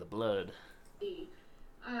bathes in the blood.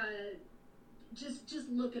 Just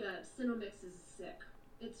look it up. Cinemix is sick.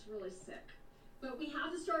 It's really sick. But we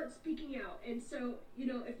have to start speaking out. And so,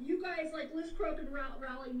 if you guys, like Liz Crokin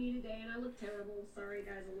rallied me today, and I look terrible. Sorry,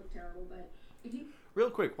 guys, I look terrible. But if you... Real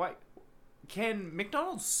quick, why can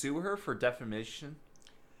McDonald's sue her for defamation?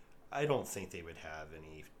 I don't think they would have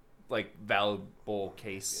any, like, valuable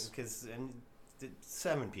case. because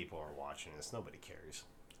 7 people are watching this. Nobody cares.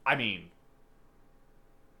 I mean,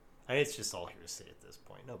 It's just all hearsay at this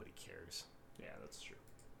point. Nobody cares. yeah, that's true.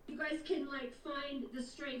 You guys can like find the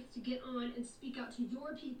strength to get on and speak out to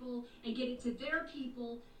your people and get it to their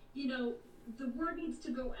people. You know, the word needs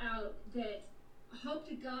to go out that hope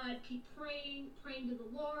to God, keep praying to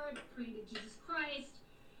the Lord, praying to Jesus Christ,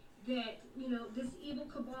 that, you know, this evil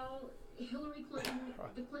cabal, Hillary Clinton,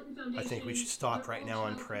 the Clinton Foundation. I think we should stop they're right all now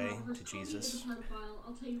and child pray pornographers. to Comey is Jesus. a pedophile.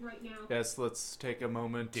 I'll tell you right now. Yes, let's take a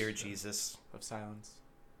moment Dear Jesus, of silence.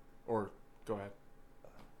 Or, go ahead.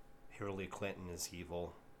 Hillary Clinton is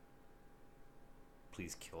evil.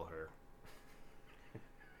 Please kill her.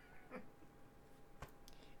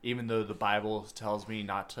 Even though the Bible tells me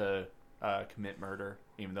not to commit murder,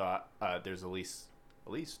 even though there's at least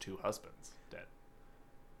 2 husbands dead.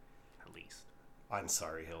 At least. I'm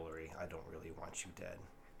sorry, Hillary. I don't really want you dead.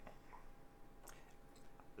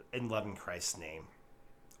 In loving Christ's name.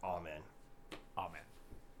 Amen. Amen.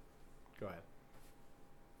 Go ahead.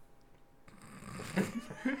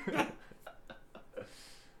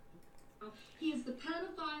 He is the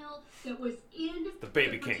pedophile that was in The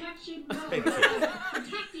baby king. protection Baby mode king.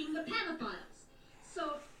 protecting the pedophiles.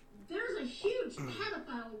 So there's a huge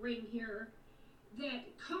pedophile ring here that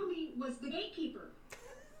Comey was the gatekeeper.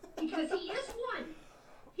 Because he is one.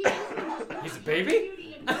 He is one. He's a baby?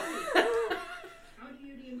 Judy and Comey. How do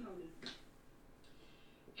Judy and Comey?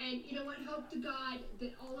 And you know what? Hope to God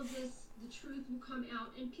that all of this, the truth will come out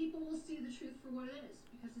and people will see the truth for what it is.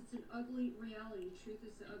 Because it's an ugly reality. Truth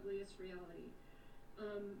is the ugliest reality.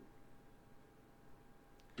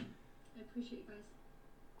 I appreciate you guys.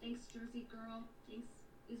 Thanks, Jersey girl. Thanks,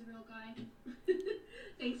 Israel guy.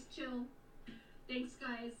 Thanks, Chill. Thanks,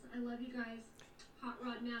 guys. I love you guys. Hot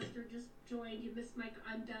Rod Master just joined. You missed my.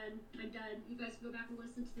 I'm done. You guys can go back and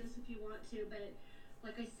listen to this if you want to. But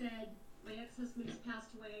like I said, my ex-husband has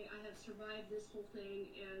passed away. I have survived this whole thing,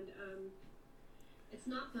 and it's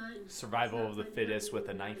not fun. Survival It's not of the fun to fittest have with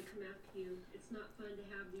a people knife. Come after you. It's not fun to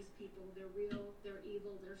have these people. They're real. They're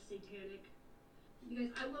evil. They're satanic. You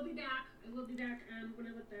guys, I will be back. When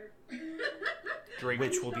I live there. Drink.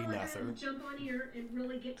 Which will be Go ahead nothing. and jump on here and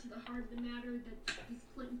really get to the heart of the matter that this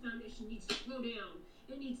Clinton Foundation needs to go down.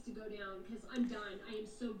 It needs to go down because I'm done. I am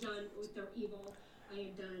so done with their evil. I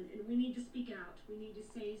am done, and we need to speak out. We need to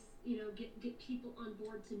say, you know, get people on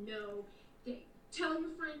board to know that. Tell your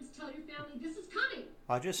friends, tell your family, this is coming.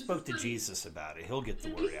 I just This spoke is to coming. Jesus about it. He'll get the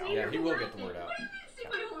Have you word out. seen Yeah, your he whole will get the outfit? word out. What do you mean see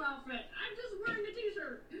my whole outfit? I'm just wearing a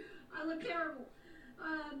t-shirt. I look terrible.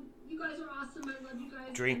 You guys are awesome. I love you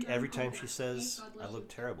guys. Drink And, every oh, time yeah. she says, Thanks, God bless I look you.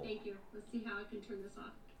 terrible. Thank you. Let's see how I can turn this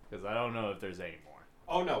off. Because I don't know if there's any more.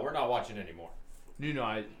 Oh no, we're not watching anymore. No,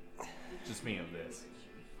 I just me of this.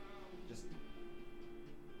 Just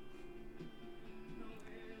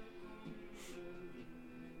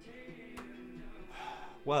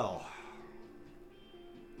Well,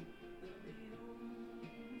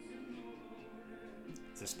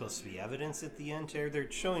 is there supposed to be evidence at the end here?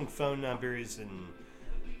 They're showing phone numbers and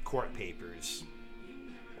court papers.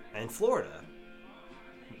 And Florida.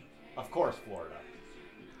 of course Florida.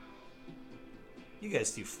 You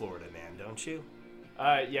guys do Florida, man, don't you?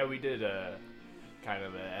 Yeah, we did a kind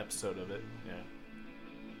of an episode of it. Yeah.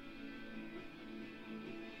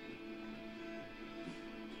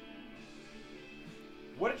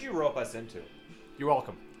 What did you rope us into? You're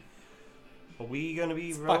welcome. Are we gonna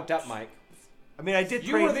be Fucked up, Mike. I mean, I did.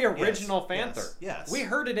 You pray- were the original yes, Panther. Yes. We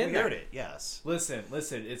heard it in we there. heard it. Yes. Listen.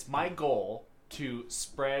 It's my goal to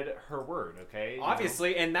spread her word. Okay. You know?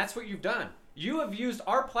 Obviously, and that's what you've done. You have used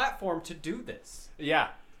our platform to do this. Yeah.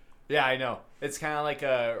 Yeah, I know. It's kind of like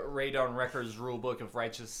a Radon Records rule book of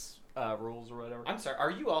righteous rules or whatever. I'm sorry.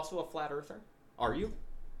 Are you also a flat earther? Are you?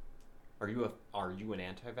 Are you an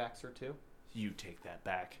anti-vaxxer too? You take that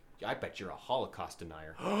back. I bet you're a Holocaust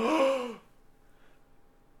denier.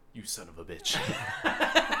 You son of a bitch.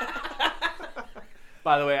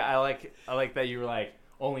 By the way, I like that you were like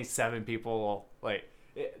only 7 people. Like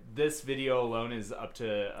this video alone is up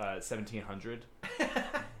to 1,700,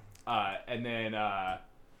 and then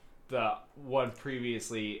the one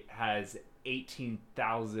previously has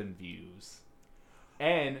 18,000 views.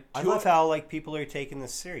 And I love how like people are taking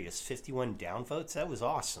this serious. 51 downvotes. That was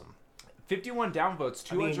awesome. 51 downvotes,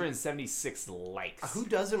 I mean, 276 likes. Who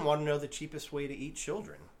doesn't want to know the cheapest way to eat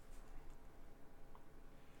children?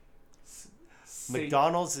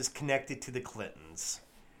 McDonald's is connected to the Clintons.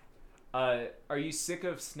 Are you sick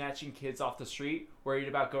of snatching kids off the street? Worried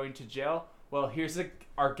about going to jail? Well, here's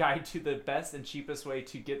our guide to the best and cheapest way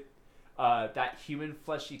to get that human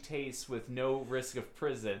fleshy taste with no risk of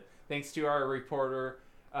prison. Thanks to our reporter,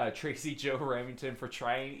 Tracy Jo Remington, for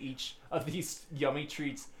trying each of these yummy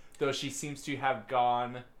treats, though she seems to have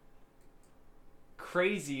gone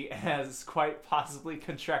crazy and has quite possibly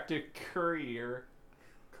contracted Kuru.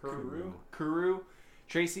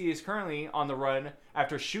 Tracy is currently on the run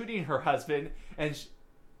after shooting her husband, and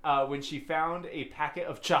when she found a packet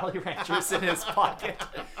of Jolly Ranchers in his pocket.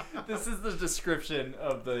 This is the description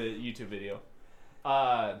of the YouTube video.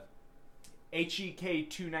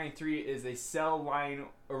 HEK293 is a cell line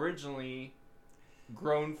originally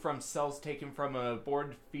grown from cells taken from a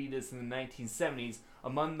aborted fetus in the 1970s.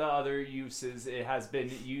 Among the other uses, it has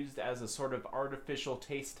been used as a sort of artificial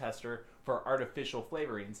taste tester for artificial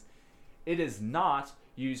flavorings. It is not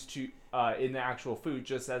used to in the actual food,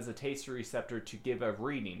 just as a taste receptor to give a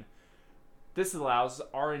reading. This allows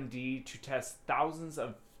R&D to test thousands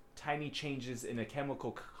of tiny changes in a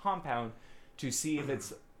chemical compound to see if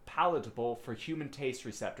it's palatable for human taste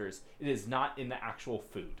receptors. It is not in the actual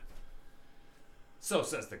food. So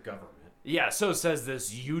says the government. Yeah, so says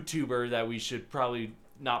this YouTuber that we should probably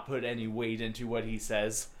not put any weight into what he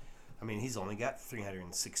says. I mean, he's only got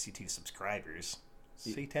 362 subscribers.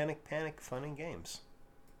 Satanic Panic Fun and Games.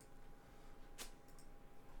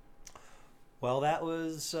 Well, that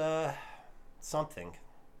was something.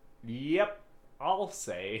 Yep, I'll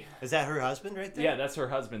say. Is that her husband right there? Yeah, that's her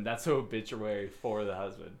husband. That's the obituary for the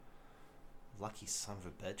husband. Lucky son of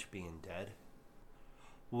a bitch being dead.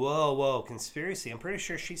 Whoa, conspiracy. I'm pretty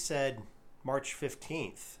sure she said March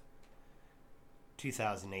 15th,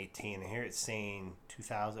 2018. And here it's saying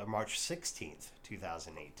March 16th,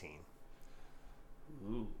 2018.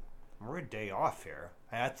 Ooh. We're a day off here.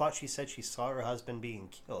 I thought she said she saw her husband being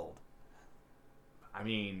killed. I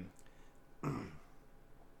mean,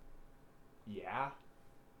 yeah.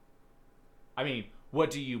 I mean,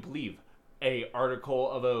 what do you believe? A article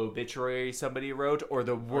of an obituary somebody wrote, or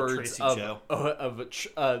the words Tracy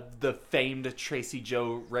of the famed Tracy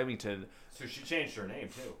Jo Remington? So she changed her name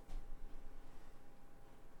too.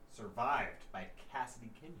 Survived by Cassidy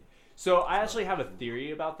Kenyon. So I actually have a theory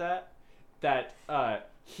about that. That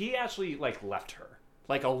he actually left her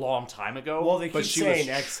a long time ago. Well, they keep but she saying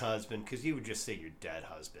was ex-husband because you would just say your dead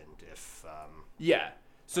husband if. Yeah.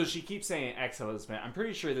 So she keeps saying ex-husband. I'm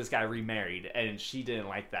pretty sure this guy remarried, and she didn't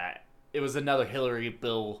like that. It was another Hillary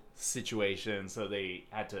Bill situation, so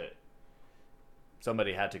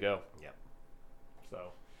somebody had to go. Yep.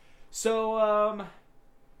 So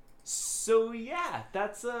yeah,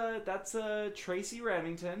 that's Tracy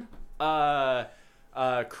Remington,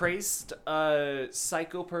 crazed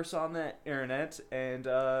psycho person on the internet, and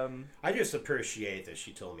I just appreciate that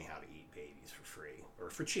she told me how to eat babies for free or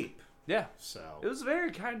for cheap. yeah, So it was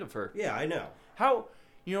very kind of her. yeah, I know. How,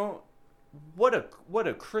 what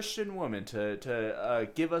a Christian woman to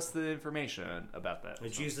give us the information about that. And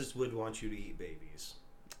Jesus would want you to eat babies.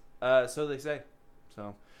 So they say.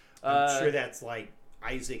 So I'm sure that's like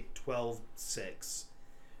Isaac 12:6.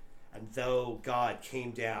 And though God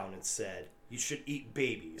came down and said, you should eat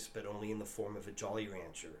babies, but only in the form of a Jolly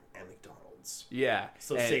Rancher and McDonald's. yeah.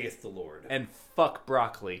 So and, saith the Lord. and fuck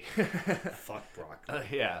broccoli. Fuck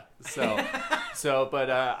broccoli. Yeah. But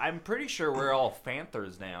I'm pretty sure we're all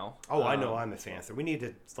Fanthers now. Oh, I know I'm a Fanther. We need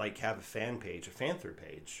to have a fan page, a Fanther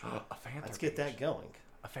page. A Fanther. Let's get that going.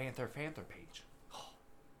 A Fanther page.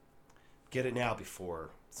 Get it now before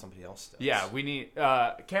somebody else does. Yeah, we need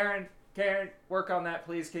Karen, work on that,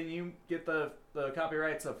 please. Can you get the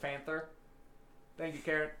copyrights of Fanther? Thank you,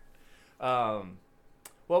 Karen.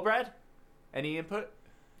 Well, Brad, any input?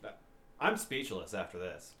 I'm speechless after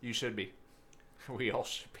this. You should be. We all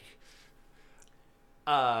should be.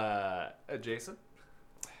 Jason?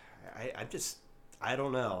 I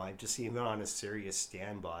don't know. I just, even on a serious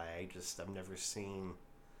standby, I've never seen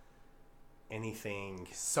anything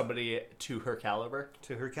Somebody to her caliber?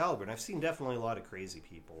 to her caliber. And I've seen definitely a lot of crazy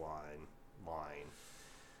people online.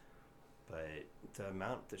 But the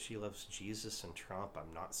amount that she loves Jesus and Trump,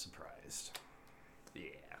 I'm not surprised.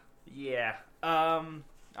 Yeah. All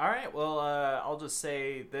right. Well, I'll just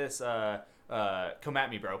say this. Come at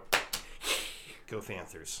me, bro. Go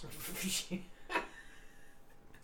Panthers.